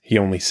this he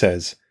only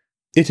says,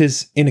 "It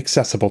is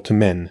inaccessible to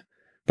men,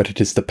 but it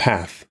is the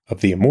path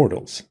of the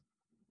immortals."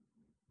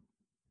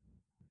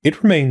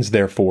 It remains,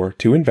 therefore,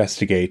 to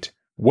investigate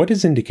what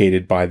is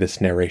indicated by this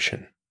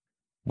narration,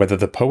 whether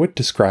the poet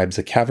describes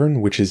a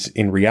cavern which is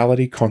in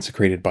reality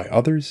consecrated by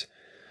others,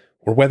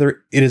 or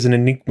whether it is an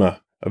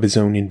enigma of his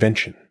own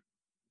invention.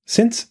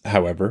 Since,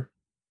 however,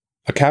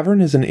 a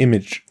cavern is an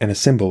image and a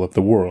symbol of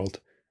the world,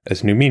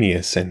 as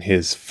Numenius and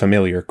his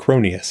familiar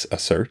Cronius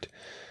assert,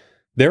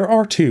 there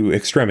are 2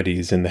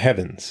 extremities in the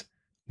heavens,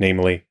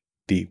 namely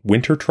the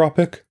winter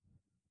tropic,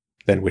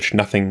 than which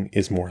nothing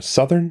is more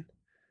southern,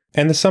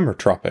 and the summer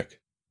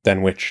tropic,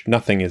 than which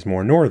nothing is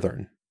more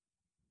northern.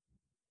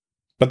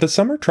 But the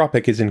summer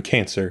tropic is in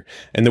Cancer,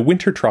 and the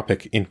winter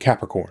tropic in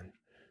Capricorn,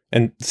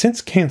 and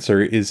since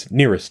Cancer is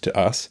nearest to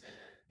us,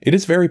 it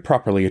is very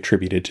properly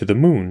attributed to the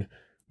moon,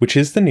 which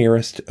is the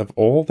nearest of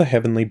all the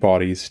heavenly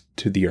bodies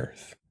to the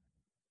earth.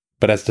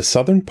 But as the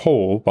southern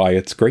pole by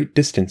its great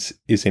distance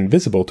is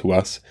invisible to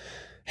us,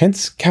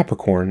 hence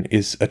Capricorn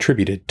is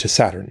attributed to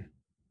Saturn,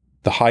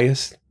 the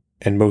highest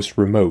and most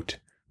remote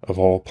of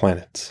all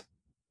planets.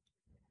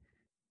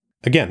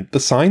 Again, the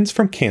signs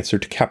from Cancer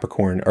to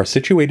Capricorn are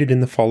situated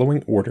in the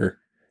following order,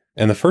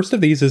 and the first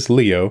of these is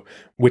Leo,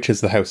 which is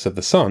the house of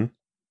the Sun,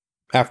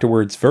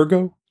 afterwards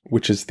Virgo,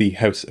 which is the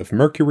house of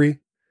Mercury,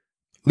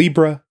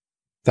 Libra,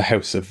 the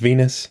house of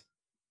Venus,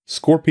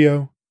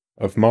 Scorpio,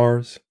 of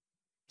Mars,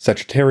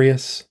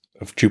 Sagittarius,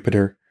 of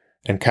Jupiter,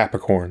 and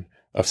Capricorn,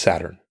 of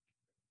Saturn.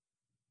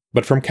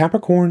 But from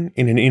Capricorn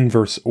in an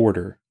inverse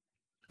order,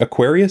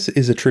 Aquarius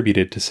is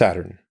attributed to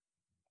Saturn,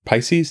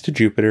 Pisces to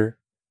Jupiter,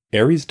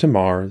 Aries to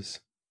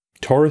Mars,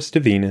 Taurus to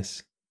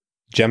Venus,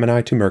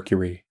 Gemini to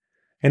Mercury,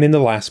 and in the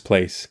last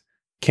place,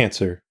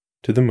 Cancer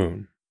to the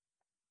Moon.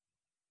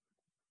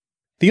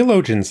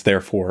 Theologians,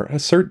 therefore,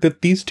 assert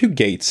that these 2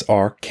 gates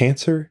are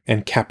Cancer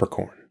and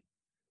Capricorn,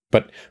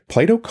 but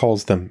Plato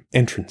calls them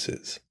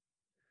entrances.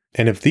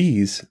 And of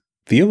these,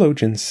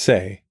 theologians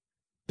say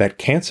that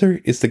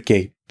Cancer is the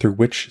gate through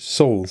which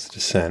souls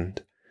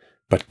descend,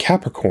 but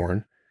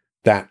Capricorn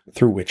that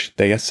through which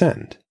they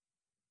ascend.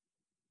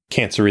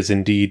 Cancer is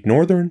indeed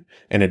northern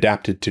and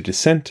adapted to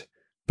descent,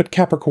 but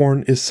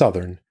Capricorn is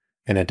southern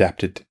and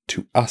adapted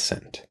to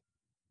ascent.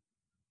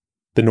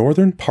 The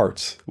northern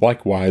parts,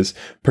 likewise,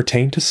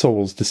 pertain to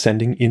souls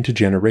descending into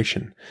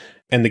generation,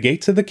 and the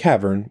gates of the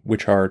cavern,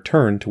 which are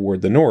turned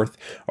toward the north,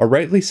 are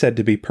rightly said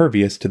to be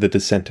pervious to the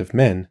descent of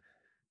men,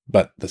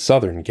 but the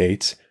southern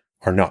gates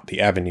are not the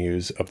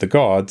avenues of the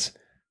gods,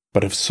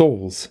 but of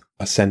souls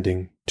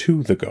ascending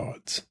to the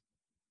gods.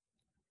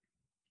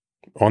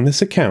 On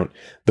this account,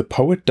 the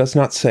poet does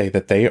not say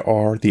that they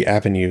are the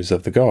avenues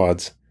of the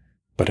gods,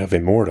 but of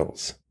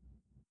immortals.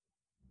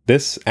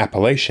 This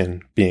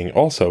appellation being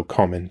also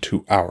common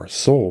to our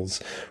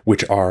souls,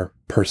 which are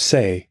per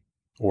se,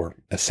 or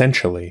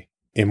essentially,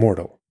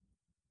 immortal.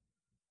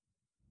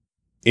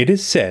 It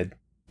is said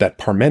that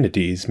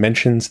Parmenides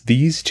mentions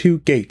these 2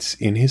 gates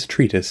in his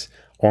treatise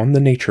on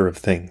the nature of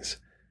things,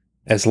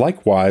 as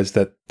likewise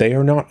that they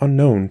are not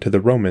unknown to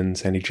the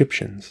Romans and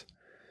Egyptians.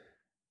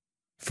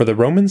 For the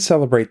Romans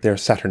celebrate their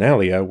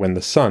Saturnalia when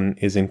the sun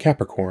is in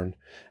Capricorn,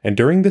 and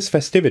during this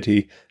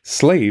festivity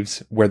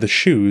slaves wear the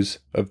shoes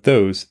of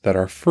those that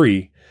are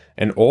free,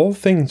 and all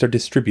things are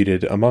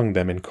distributed among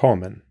them in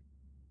common.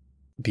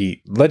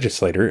 The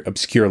legislator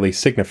obscurely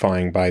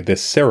signifying by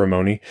this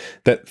ceremony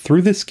that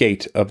through this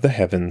gate of the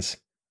heavens,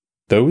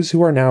 those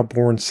who are now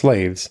born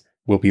slaves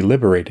will be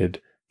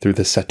liberated through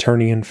the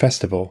Saturnian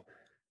festival,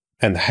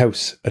 and the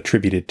house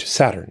attributed to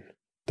Saturn,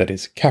 that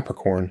is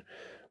Capricorn,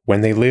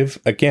 when they live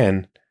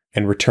again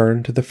and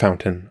return to the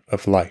fountain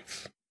of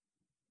life.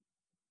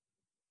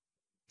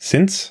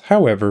 Since,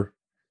 however,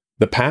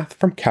 the path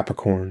from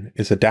Capricorn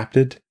is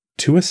adapted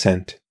to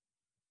ascent,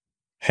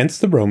 hence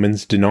the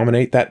Romans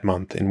denominate that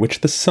month in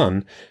which the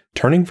sun,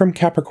 turning from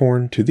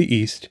Capricorn to the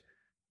east,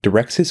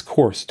 directs his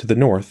course to the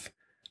north,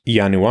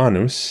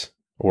 Januanus,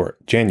 or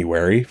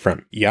January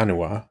from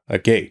Janua, a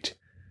gate.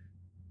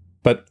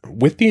 But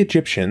with the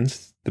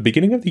Egyptians, the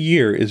beginning of the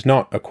year is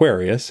not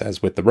Aquarius,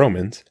 as with the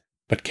Romans,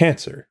 but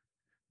Cancer.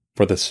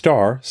 For the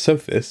star,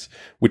 Sothis,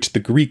 which the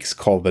Greeks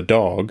call the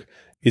dog,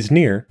 is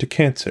near to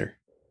Cancer.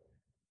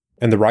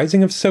 And the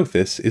rising of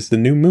Sothis is the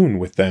new moon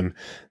with them,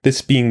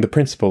 this being the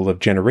principle of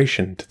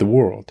generation to the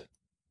world.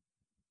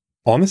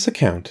 On this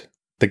account,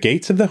 the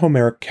gates of the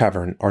Homeric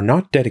cavern are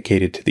not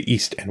dedicated to the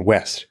east and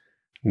west,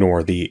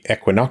 nor the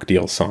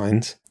equinoctial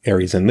signs,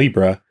 Aries and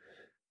Libra,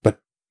 but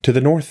to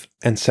the north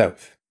and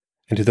south,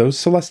 and to those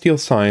celestial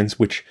signs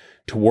which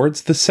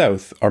towards the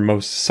south are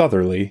most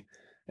southerly,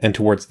 and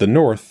towards the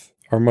north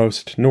are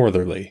most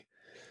northerly,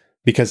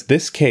 because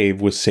this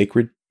cave was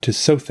sacred to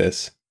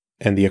Sothis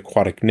and the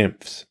aquatic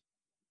nymphs.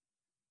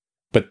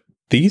 But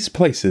these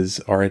places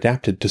are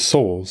adapted to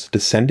souls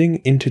descending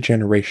into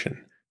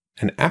generation,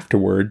 and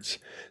afterwards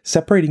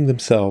separating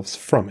themselves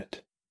from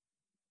it.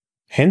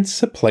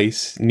 Hence a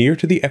place near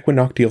to the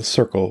equinoctial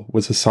circle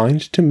was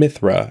assigned to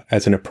Mithra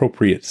as an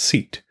appropriate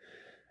seat,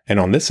 and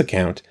on this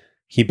account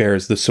he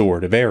bears the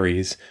sword of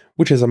Ares,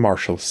 which is a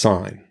martial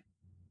sign.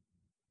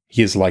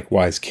 He is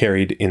likewise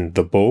carried in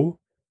the bull,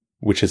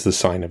 which is the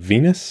sign of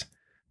Venus,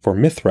 for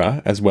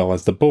Mithra, as well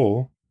as the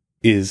bull,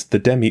 is the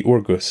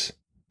demiurgus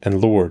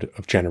and lord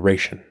of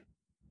generation.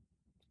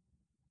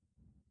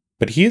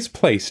 But he is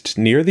placed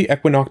near the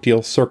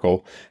equinoctial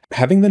circle,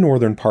 having the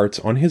northern parts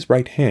on his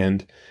right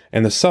hand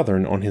and the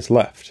southern on his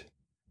left.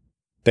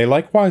 They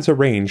likewise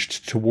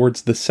arranged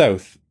towards the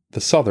south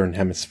the southern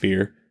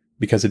hemisphere,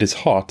 because it is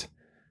hot,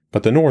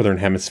 but the northern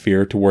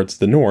hemisphere towards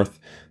the north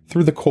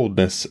through the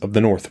coldness of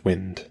the north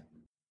wind.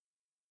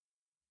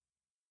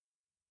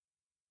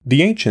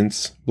 The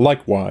ancients,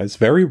 likewise,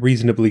 very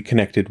reasonably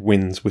connected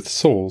winds with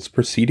souls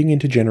proceeding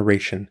into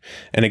generation,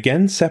 and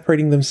again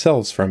separating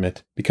themselves from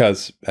it,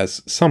 because,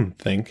 as some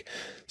think,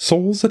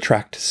 souls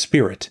attract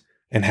spirit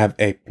and have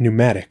a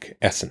pneumatic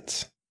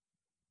essence.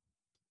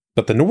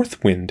 But the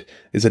north wind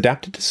is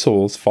adapted to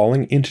souls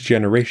falling into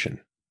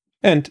generation,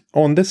 and,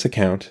 on this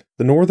account,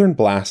 the northern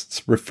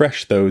blasts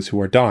refresh those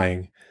who are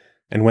dying,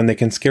 and when they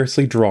can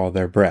scarcely draw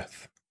their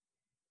breath.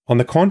 On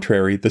the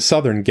contrary, the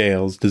southern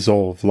gales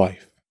dissolve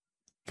life.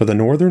 For the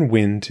northern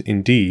wind,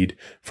 indeed,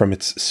 from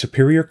its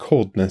superior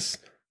coldness,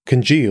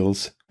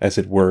 congeals, as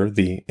it were,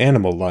 the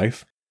animal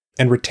life,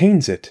 and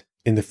retains it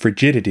in the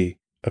frigidity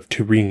of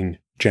terrene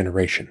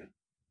generation.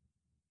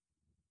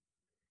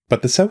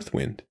 But the south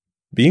wind,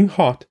 being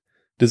hot,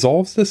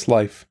 dissolves this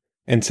life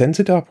and sends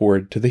it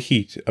upward to the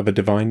heat of a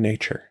divine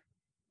nature.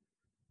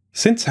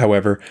 Since,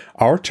 however,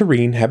 our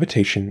terrene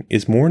habitation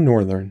is more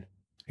northern,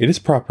 it is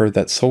proper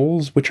that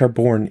souls which are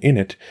born in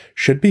it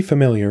should be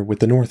familiar with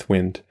the north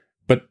wind,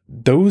 but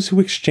those who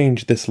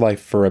exchange this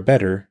life for a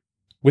better,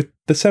 with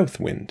the south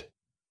wind.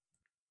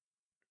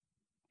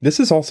 This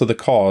is also the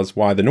cause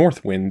why the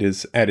north wind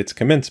is at its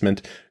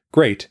commencement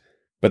great,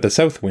 but the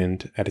south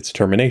wind at its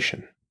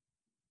termination.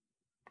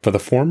 For the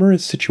former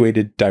is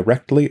situated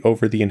directly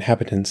over the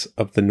inhabitants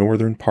of the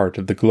northern part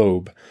of the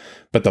globe,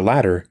 but the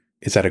latter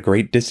is at a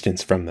great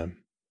distance from them,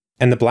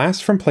 and the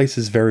blast from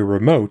places very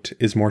remote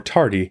is more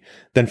tardy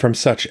than from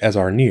such as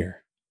are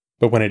near,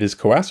 but when it is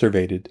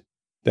coacervated,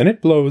 then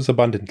it blows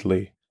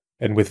abundantly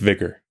and with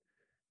vigor.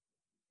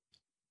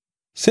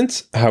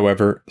 Since,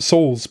 however,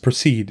 souls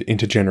proceed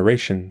into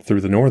generation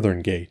through the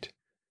northern gate,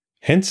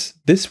 hence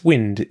this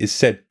wind is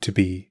said to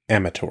be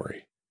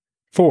amatory.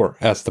 For,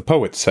 as the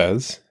poet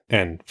says,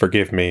 and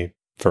forgive me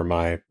for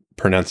my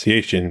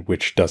pronunciation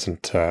which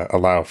doesn't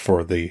allow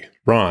for the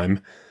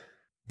rhyme,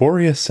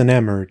 Boreas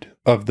enamoured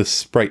of the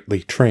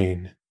sprightly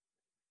train,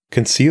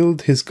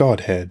 concealed his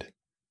godhead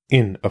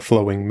in a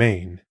flowing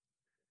mane.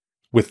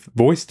 With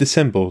voice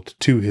dissembled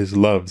to his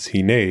loves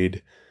he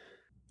neighed,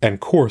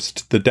 and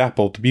coursed the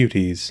dappled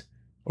beauties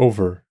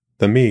over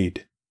the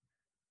mead.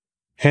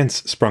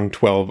 Hence sprung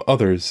 12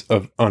 others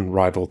of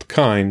unrivalled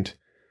kind,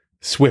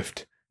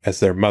 swift as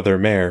their mother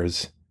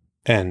mares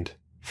and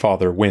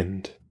father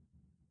wind.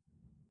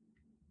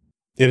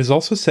 It is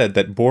also said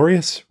that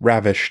Boreas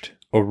ravished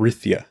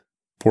Orythia,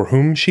 for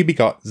whom she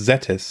begot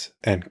Zetis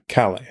and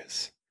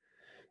Calais.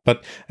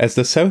 But as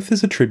the south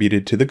is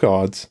attributed to the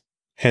gods,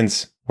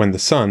 hence when the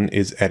sun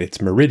is at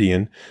its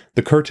meridian,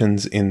 the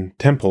curtains in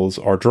temples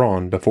are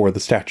drawn before the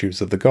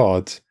statues of the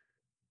gods,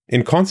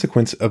 in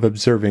consequence of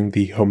observing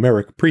the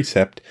Homeric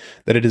precept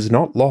that it is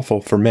not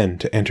lawful for men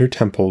to enter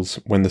temples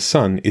when the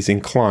sun is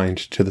inclined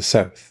to the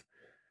south,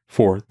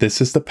 for this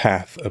is the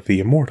path of the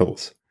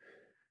immortals.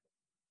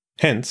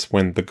 Hence,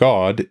 when the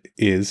god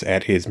is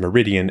at his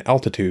meridian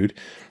altitude,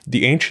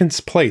 the ancients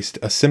placed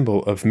a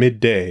symbol of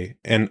midday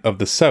and of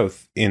the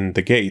south in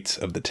the gates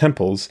of the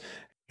temples,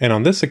 and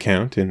on this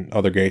account, in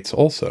other gates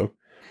also,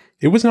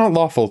 it was not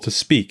lawful to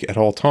speak at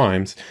all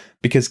times,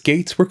 because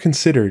gates were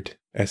considered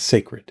as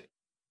sacred.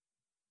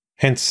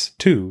 Hence,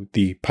 too,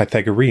 the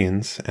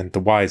Pythagoreans and the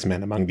wise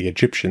men among the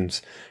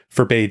Egyptians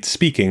forbade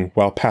speaking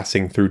while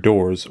passing through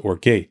doors or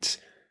gates,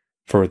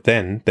 for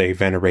then they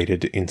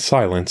venerated in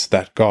silence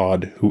that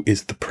God who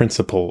is the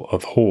principle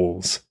of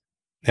wholes,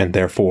 and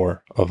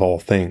therefore of all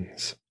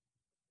things.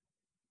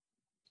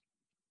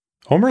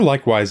 Homer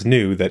likewise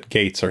knew that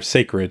gates are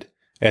sacred,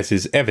 as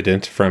is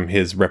evident from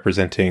his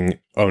representing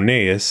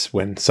Oeneus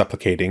when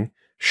supplicating,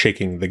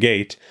 shaking the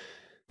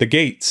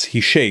gates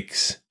he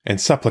shakes, and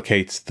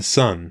supplicates the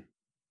sun.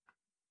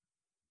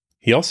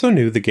 He also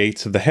knew the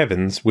gates of the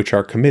heavens which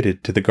are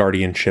committed to the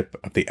guardianship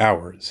of the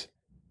hours,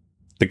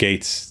 the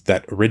gates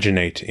that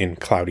originate in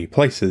cloudy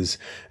places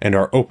and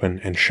are open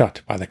and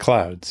shut by the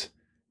clouds.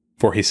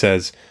 For he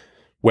says,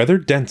 whether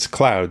dense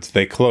clouds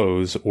they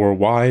close or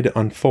wide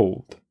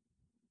unfold.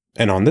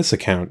 And on this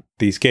account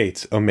these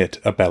gates omit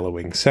a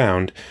bellowing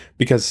sound,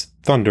 because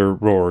thunder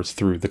roars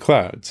through the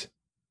clouds.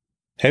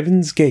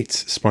 Heaven's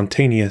gates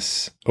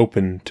spontaneous,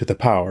 open to the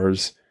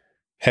powers,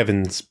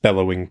 heaven's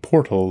bellowing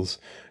portals,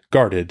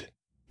 guarded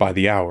by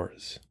the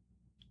hours.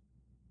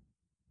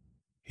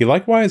 He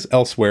likewise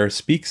elsewhere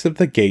speaks of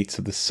the gates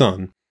of the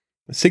sun,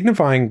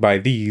 signifying by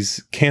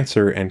these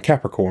Cancer and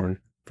Capricorn,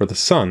 for the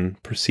sun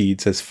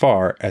proceeds as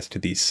far as to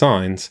these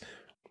signs,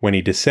 when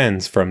he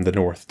descends from the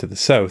north to the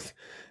south,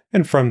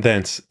 and from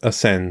thence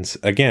ascends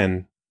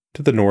again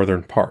to the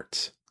northern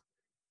parts.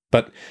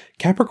 But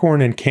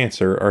Capricorn and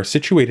Cancer are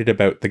situated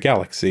about the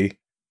galaxy,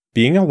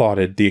 being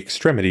allotted the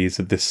extremities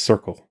of this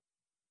circle.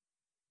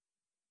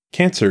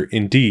 Cancer,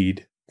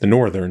 indeed, the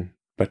northern,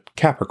 but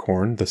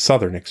Capricorn the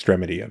southern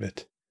extremity of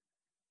it.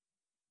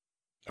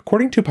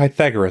 According to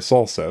Pythagoras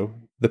also,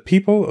 the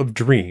people of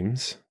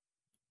dreams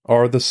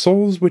are the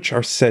souls which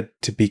are said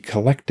to be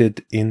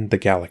collected in the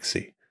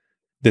galaxy,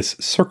 this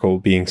circle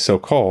being so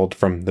called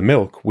from the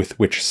milk with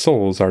which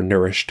souls are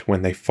nourished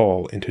when they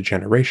fall into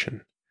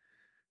generation.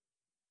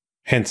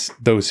 Hence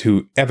those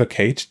who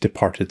evocate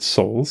departed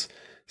souls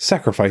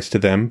sacrifice to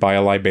them by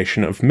a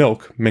libation of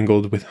milk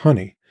mingled with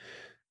honey,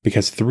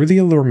 because through the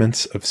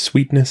allurements of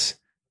sweetness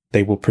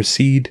they will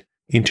proceed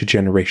into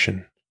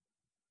generation,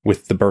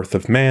 with the birth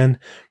of man,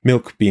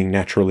 milk being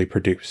naturally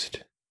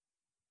produced.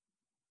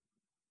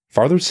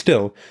 Farther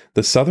still,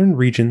 the southern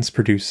regions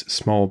produce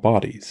small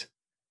bodies,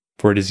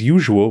 for it is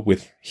usual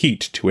with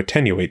heat to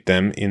attenuate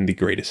them in the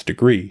greatest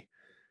degree.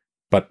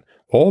 But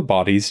all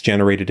bodies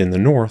generated in the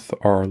north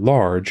are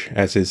large,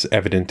 as is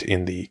evident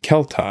in the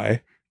Celtae,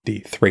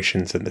 the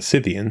Thracians and the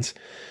Scythians,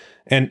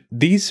 and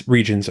these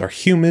regions are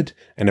humid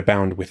and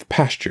abound with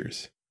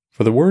pastures,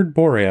 for the word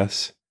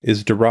boreas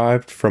is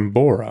derived from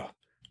bora,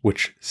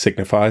 which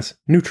signifies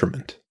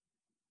nutriment.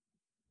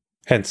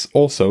 Hence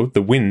also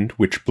the wind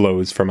which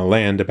blows from a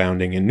land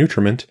abounding in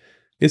nutriment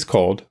is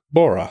called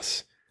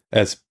boras,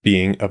 as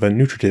being of a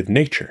nutritive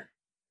nature.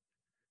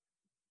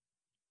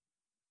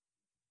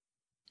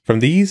 From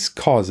these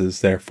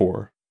causes,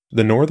 therefore,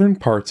 the northern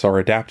parts are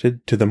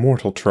adapted to the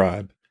mortal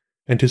tribe,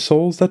 and to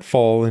souls that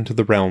fall into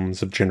the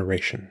realms of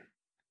generation.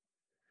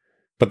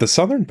 But the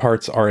southern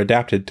parts are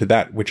adapted to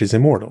that which is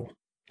immortal,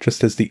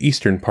 just as the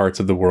eastern parts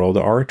of the world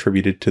are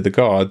attributed to the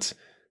gods,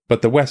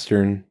 but the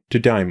western to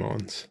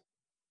daimons.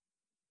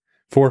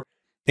 For,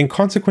 in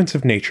consequence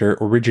of nature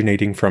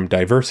originating from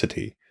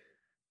diversity,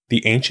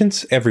 the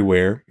ancients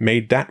everywhere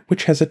made that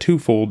which has a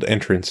twofold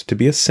entrance to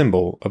be a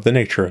symbol of the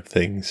nature of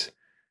things,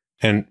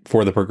 and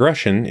for the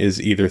progression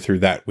is either through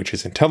that which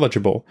is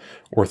intelligible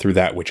or through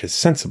that which is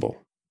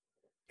sensible.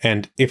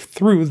 And if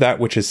through that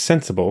which is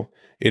sensible,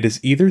 it is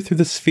either through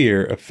the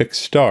sphere of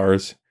fixed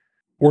stars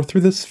or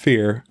through the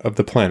sphere of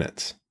the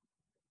planets.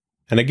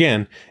 And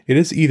again, it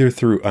is either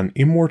through an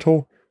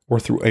immortal or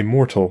through a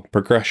mortal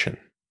progression.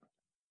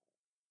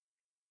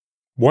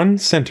 One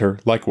center,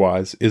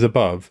 likewise, is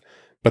above,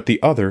 but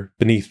the other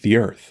beneath the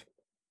earth,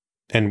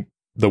 and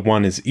the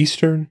one is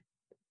eastern,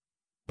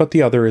 but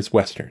the other is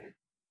western.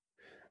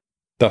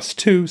 Thus,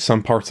 too,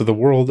 some parts of the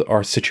world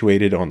are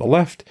situated on the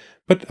left,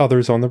 but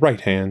others on the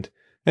right hand,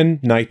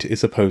 and night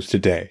is opposed to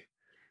day.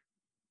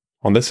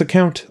 On this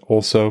account,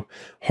 also,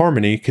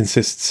 harmony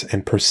consists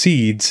and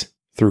proceeds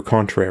through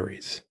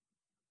contraries.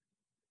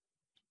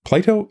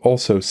 Plato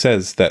also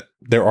says that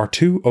there are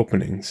two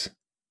openings,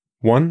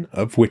 one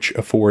of which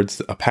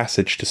affords a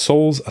passage to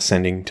souls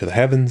ascending to the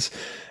heavens,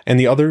 and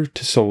the other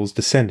to souls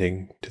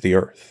descending to the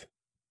earth.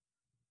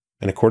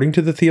 And according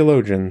to the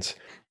theologians,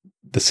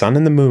 the sun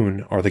and the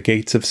moon are the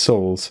gates of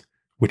souls,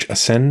 which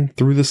ascend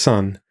through the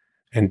sun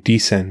and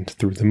descend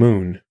through the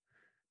moon.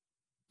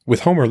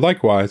 With Homer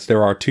likewise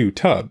there are two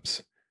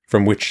tubs,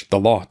 from which the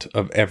lot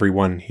of every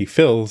one he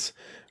fills,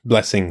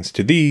 blessings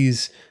to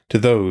these, to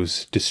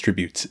those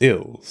distributes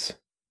ills.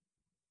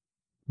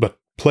 But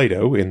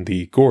Plato, in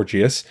the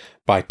Gorgias,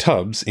 by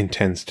tubs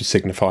intends to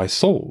signify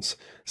souls,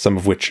 some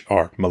of which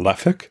are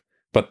malefic,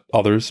 but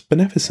others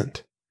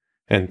beneficent,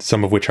 and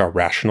some of which are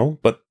rational,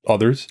 but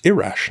others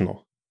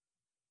irrational.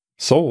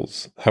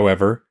 Souls,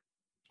 however,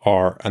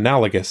 are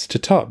analogous to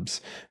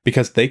tubs,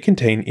 because they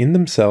contain in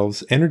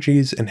themselves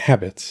energies and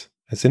habits,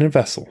 as in a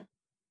vessel.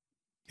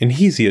 In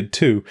Hesiod,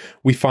 too,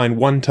 we find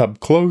one tub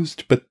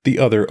closed, but the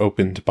other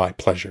opened by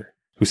pleasure,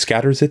 who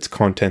scatters its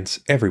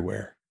contents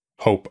everywhere,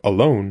 hope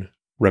alone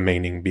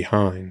remaining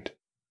behind.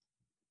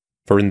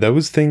 For in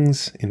those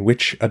things in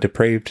which a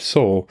depraved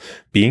soul,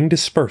 being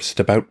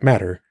dispersed about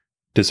matter,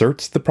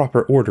 deserts the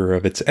proper order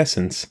of its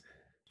essence,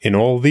 in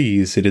all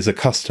these it is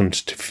accustomed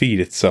to feed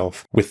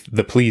itself with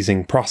the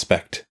pleasing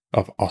prospect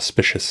of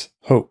auspicious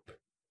hope.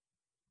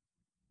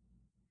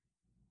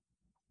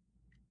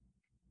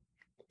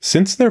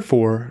 Since,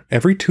 therefore,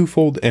 every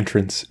twofold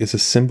entrance is a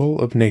symbol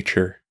of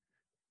nature,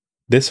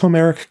 this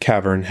Homeric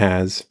cavern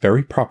has,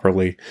 very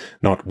properly,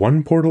 not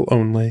one portal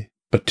only,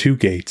 but two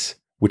gates,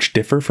 which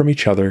differ from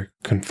each other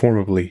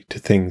conformably to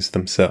things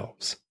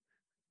themselves,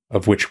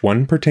 of which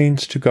one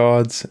pertains to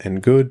gods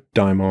and good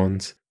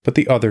daimons, but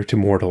the other to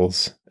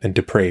mortals and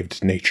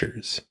depraved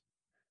natures.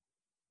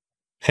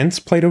 Hence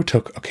Plato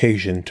took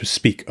occasion to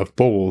speak of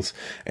bowls,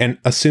 and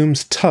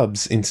assumes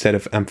tubs instead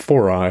of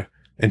amphorae,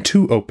 and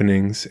 2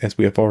 openings, as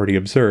we have already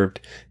observed,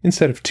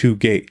 instead of 2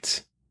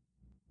 gates.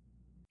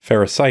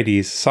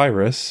 Pherecydes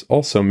Cyrus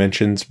also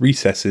mentions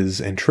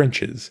recesses and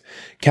trenches,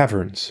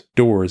 caverns,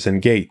 doors,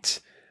 and gates,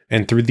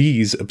 and through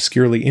these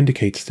obscurely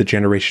indicates the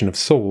generation of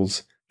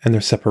souls and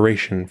their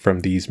separation from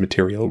these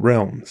material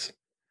realms.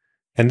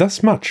 And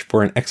thus much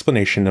for an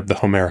explanation of the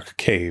Homeric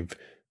cave,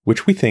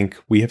 which we think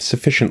we have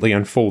sufficiently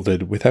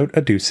unfolded without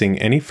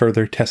adducing any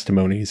further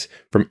testimonies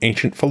from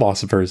ancient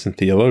philosophers and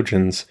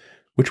theologians,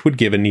 which would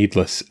give a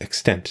needless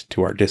extent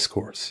to our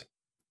discourse.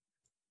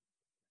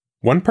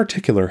 One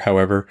particular,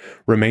 however,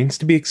 remains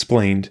to be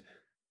explained,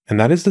 and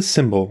that is the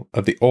symbol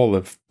of the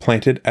olive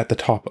planted at the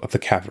top of the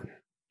cavern,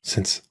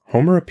 since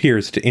Homer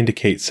appears to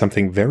indicate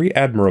something very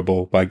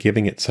admirable by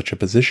giving it such a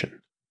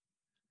position.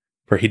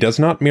 For he does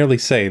not merely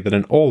say that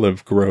an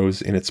olive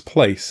grows in its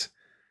place,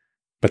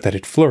 but that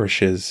it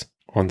flourishes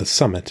on the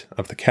summit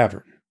of the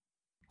cavern.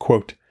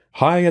 Quote,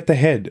 "High at the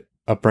head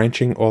a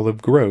branching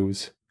olive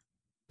grows,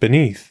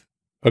 beneath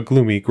a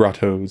gloomy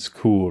grotto's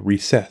cool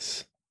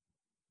recess."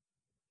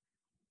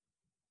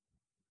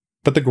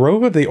 But the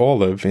grove of the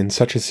olive in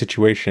such a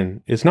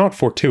situation is not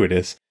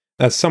fortuitous,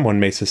 as someone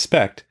may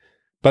suspect,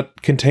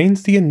 but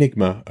contains the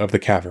enigma of the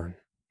cavern.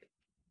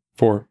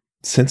 For,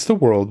 since the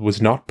world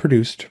was not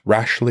produced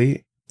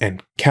rashly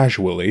and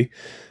casually,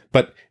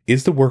 but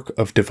is the work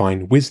of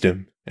divine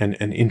wisdom and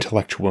an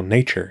intellectual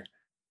nature,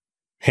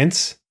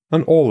 hence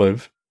an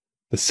olive,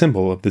 the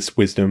symbol of this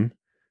wisdom,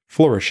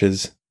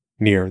 flourishes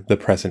near the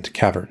present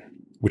cavern,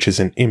 which is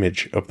an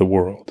image of the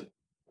world.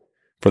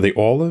 For the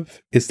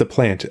olive is the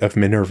plant of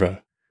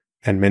Minerva,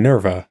 and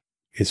Minerva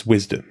is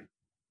wisdom.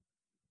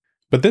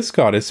 But this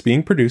goddess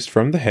being produced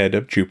from the head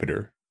of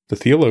Jupiter, the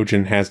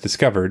theologian has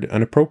discovered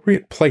an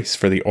appropriate place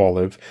for the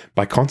olive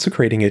by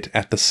consecrating it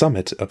at the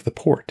summit of the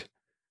port,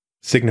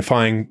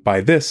 signifying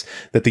by this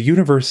that the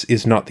universe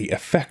is not the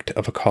effect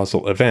of a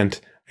causal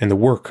event and the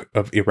work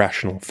of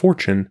irrational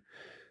fortune,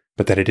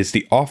 but that it is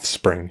the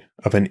offspring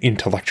of an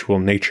intellectual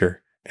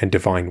nature and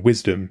divine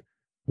wisdom,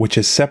 which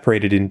is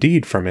separated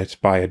indeed from it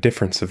by a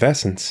difference of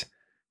essence,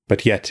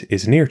 but yet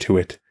is near to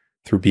it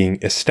through being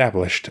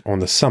established on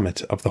the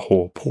summit of the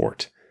whole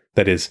port,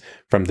 that is,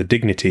 from the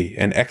dignity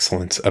and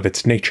excellence of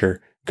its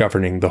nature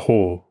governing the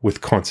whole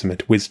with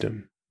consummate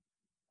wisdom.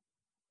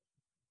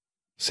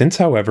 Since,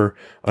 however,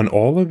 an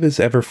olive is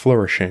ever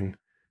flourishing,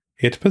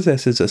 it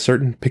possesses a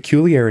certain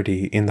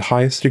peculiarity in the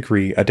highest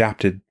degree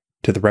adapted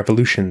to the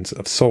revolutions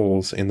of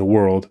souls in the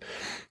world,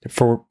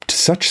 for to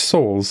such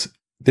souls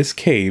this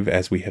cave,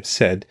 as we have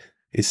said,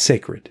 is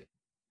sacred.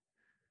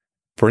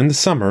 For in the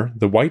summer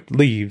the white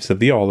leaves of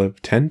the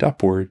olive tend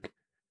upward,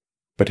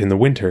 but in the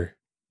winter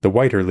the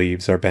whiter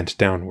leaves are bent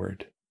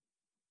downward.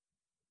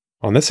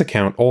 On this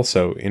account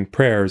also, in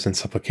prayers and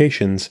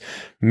supplications,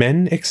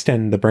 men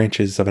extend the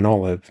branches of an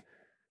olive,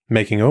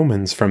 making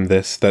omens from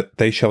this that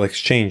they shall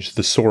exchange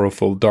the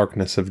sorrowful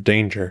darkness of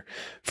danger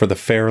for the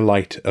fair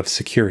light of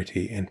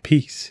security and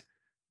peace.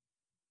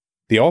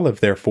 The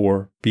olive,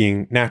 therefore,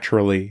 being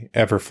naturally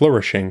ever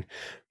flourishing,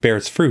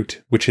 bears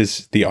fruit which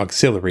is the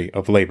auxiliary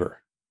of labor.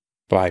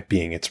 By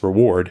being its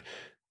reward,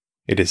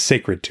 it is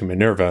sacred to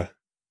Minerva,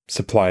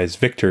 supplies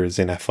victors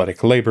in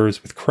athletic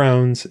labors with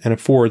crowns, and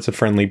affords a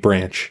friendly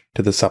branch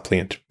to the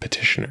suppliant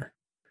petitioner.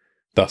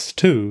 Thus,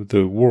 too,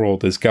 the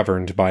world is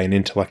governed by an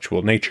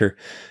intellectual nature,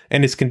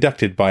 and is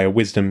conducted by a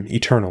wisdom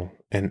eternal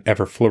and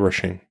ever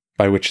flourishing,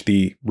 by which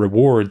the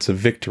rewards of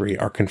victory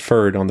are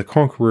conferred on the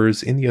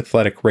conquerors in the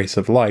athletic race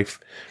of life,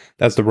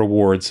 as the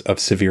rewards of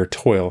severe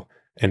toil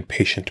and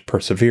patient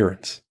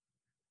perseverance.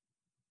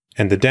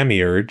 And the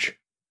demiurge,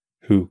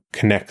 who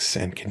connects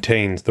and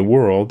contains the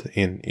world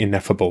in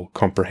ineffable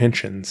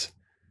comprehensions,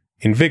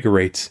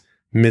 invigorates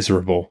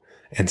miserable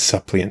and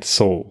suppliant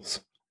souls.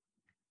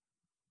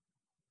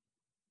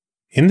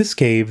 In this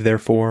cave,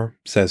 therefore,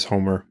 says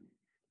Homer,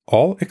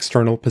 all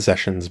external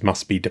possessions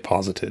must be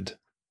deposited.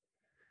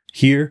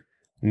 Here,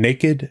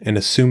 naked and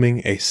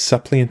assuming a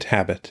suppliant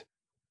habit,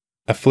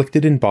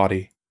 afflicted in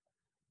body,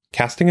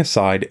 casting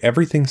aside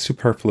everything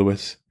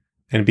superfluous,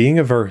 and being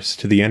averse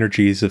to the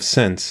energies of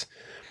sense,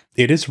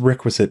 it is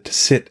requisite to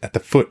sit at the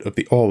foot of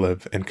the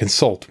olive and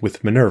consult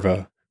with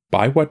Minerva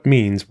by what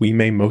means we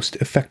may most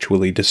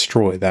effectually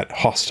destroy that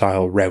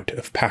hostile rout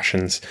of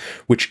passions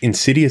which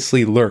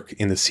insidiously lurk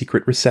in the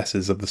secret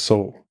recesses of the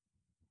soul.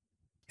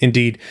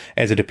 Indeed,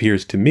 as it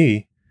appears to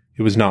me,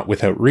 it was not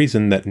without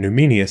reason that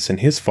Numenius and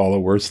his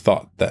followers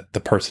thought that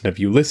the person of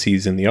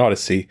Ulysses in the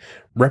Odyssey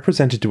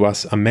represented to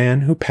us a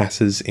man who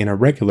passes in a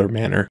regular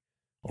manner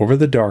over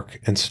the dark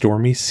and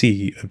stormy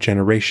sea of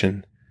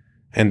generation,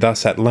 and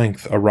thus at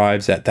length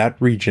arrives at that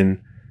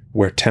region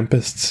where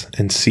tempests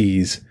and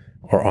seas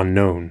are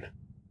unknown,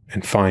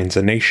 and finds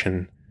a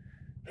nation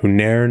who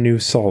ne'er knew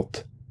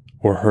salt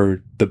or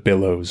heard the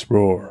billows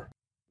roar.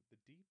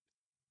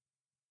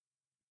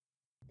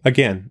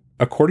 Again,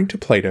 according to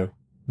Plato,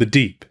 the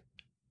deep,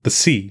 the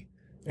sea,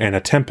 and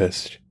a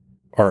tempest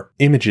are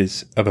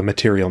images of a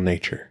material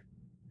nature.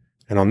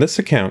 And on this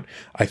account,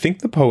 I think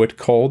the poet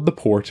called the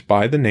port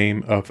by the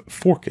name of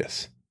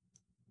Phorcus.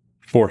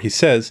 For he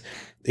says,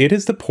 It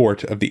is the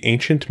port of the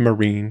ancient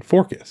marine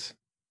Phorcys.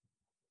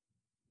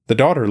 The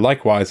daughter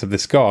likewise of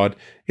this god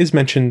is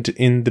mentioned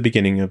in the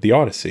beginning of the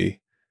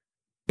Odyssey,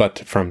 but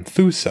from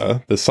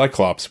Thoosa the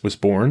Cyclops was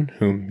born,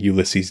 whom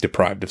Ulysses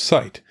deprived of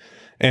sight,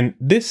 and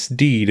this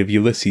deed of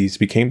Ulysses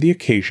became the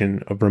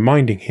occasion of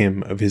reminding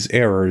him of his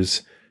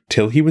errors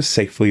till he was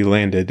safely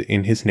landed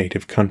in his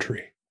native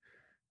country.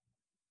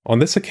 On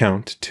this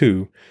account,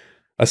 too,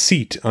 a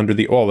seat under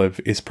the olive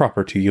is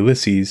proper to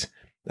Ulysses,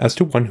 as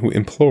to one who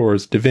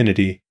implores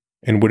divinity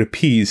and would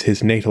appease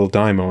his natal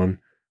daimon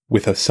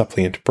with a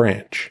suppliant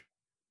branch.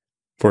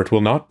 For it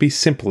will not be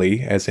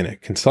simply, as in a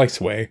concise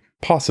way,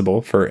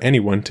 possible for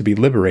anyone to be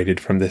liberated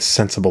from this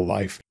sensible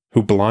life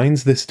who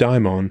blinds this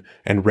daimon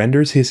and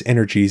renders his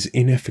energies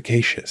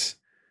inefficacious,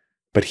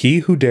 but he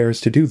who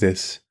dares to do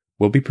this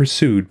will be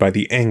pursued by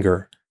the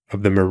anger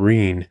of the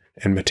marine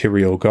and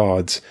material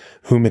gods,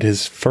 whom it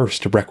is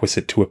first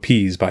requisite to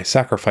appease by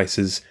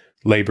sacrifices,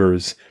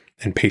 labors,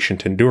 and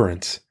patient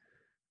endurance,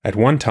 at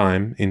one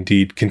time,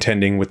 indeed,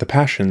 contending with the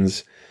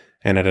passions,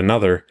 and at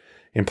another,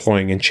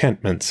 employing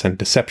enchantments and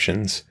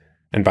deceptions,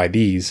 and by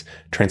these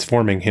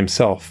transforming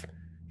himself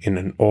in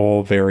an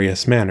all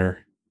various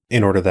manner,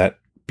 in order that,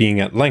 being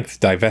at length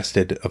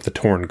divested of the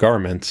torn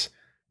garments,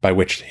 by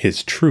which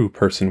his true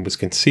person was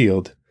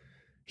concealed,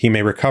 he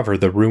may recover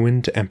the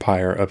ruined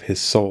empire of his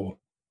soul.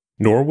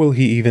 Nor will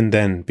he even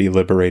then be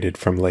liberated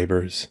from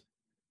labors,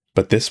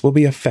 but this will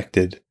be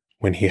effected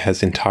when he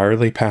has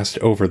entirely passed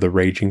over the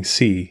raging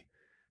sea,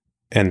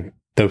 and,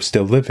 though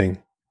still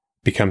living,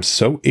 becomes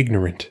so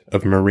ignorant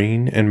of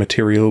marine and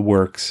material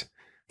works,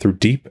 through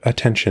deep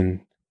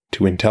attention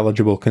to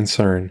intelligible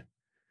concern,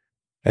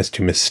 as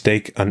to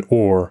mistake an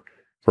oar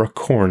for a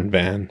corn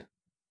van.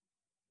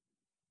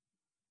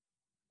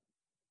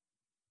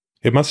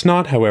 It must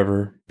not,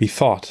 however, be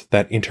thought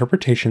that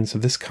interpretations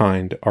of this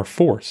kind are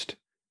forced,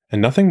 and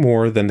nothing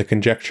more than the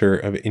conjecture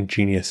of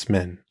ingenious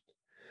men.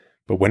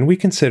 But when we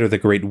consider the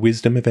great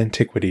wisdom of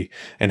antiquity,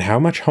 and how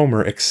much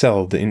Homer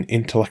excelled in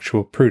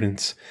intellectual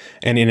prudence,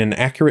 and in an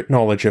accurate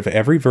knowledge of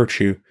every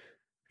virtue,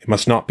 it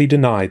must not be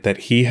denied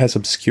that he has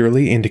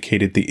obscurely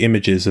indicated the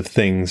images of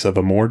things of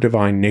a more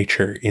divine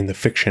nature in the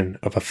fiction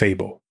of a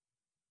fable.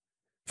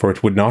 For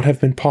it would not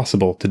have been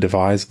possible to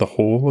devise the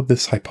whole of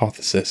this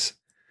hypothesis,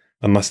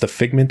 unless the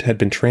figment had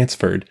been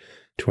transferred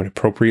to an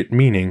appropriate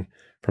meaning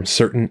from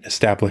certain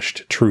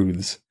established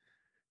truths.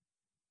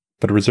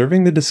 But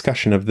reserving the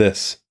discussion of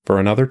this for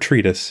another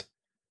treatise,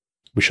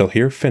 we shall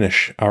here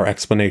finish our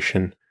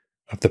explanation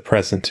of the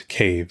present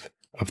cave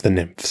of the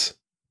Nymphs.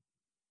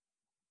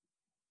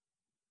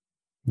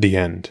 The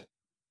End.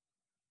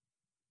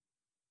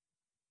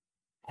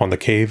 On the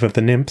cave of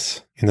the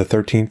Nymphs, in the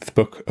 13th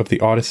book of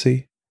the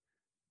Odyssey,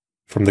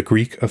 from the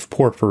Greek of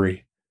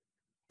Porphyry,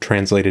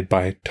 translated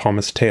by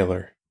Thomas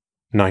Taylor,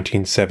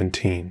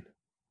 1917.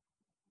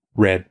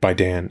 Read by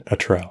Dan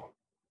Attrell.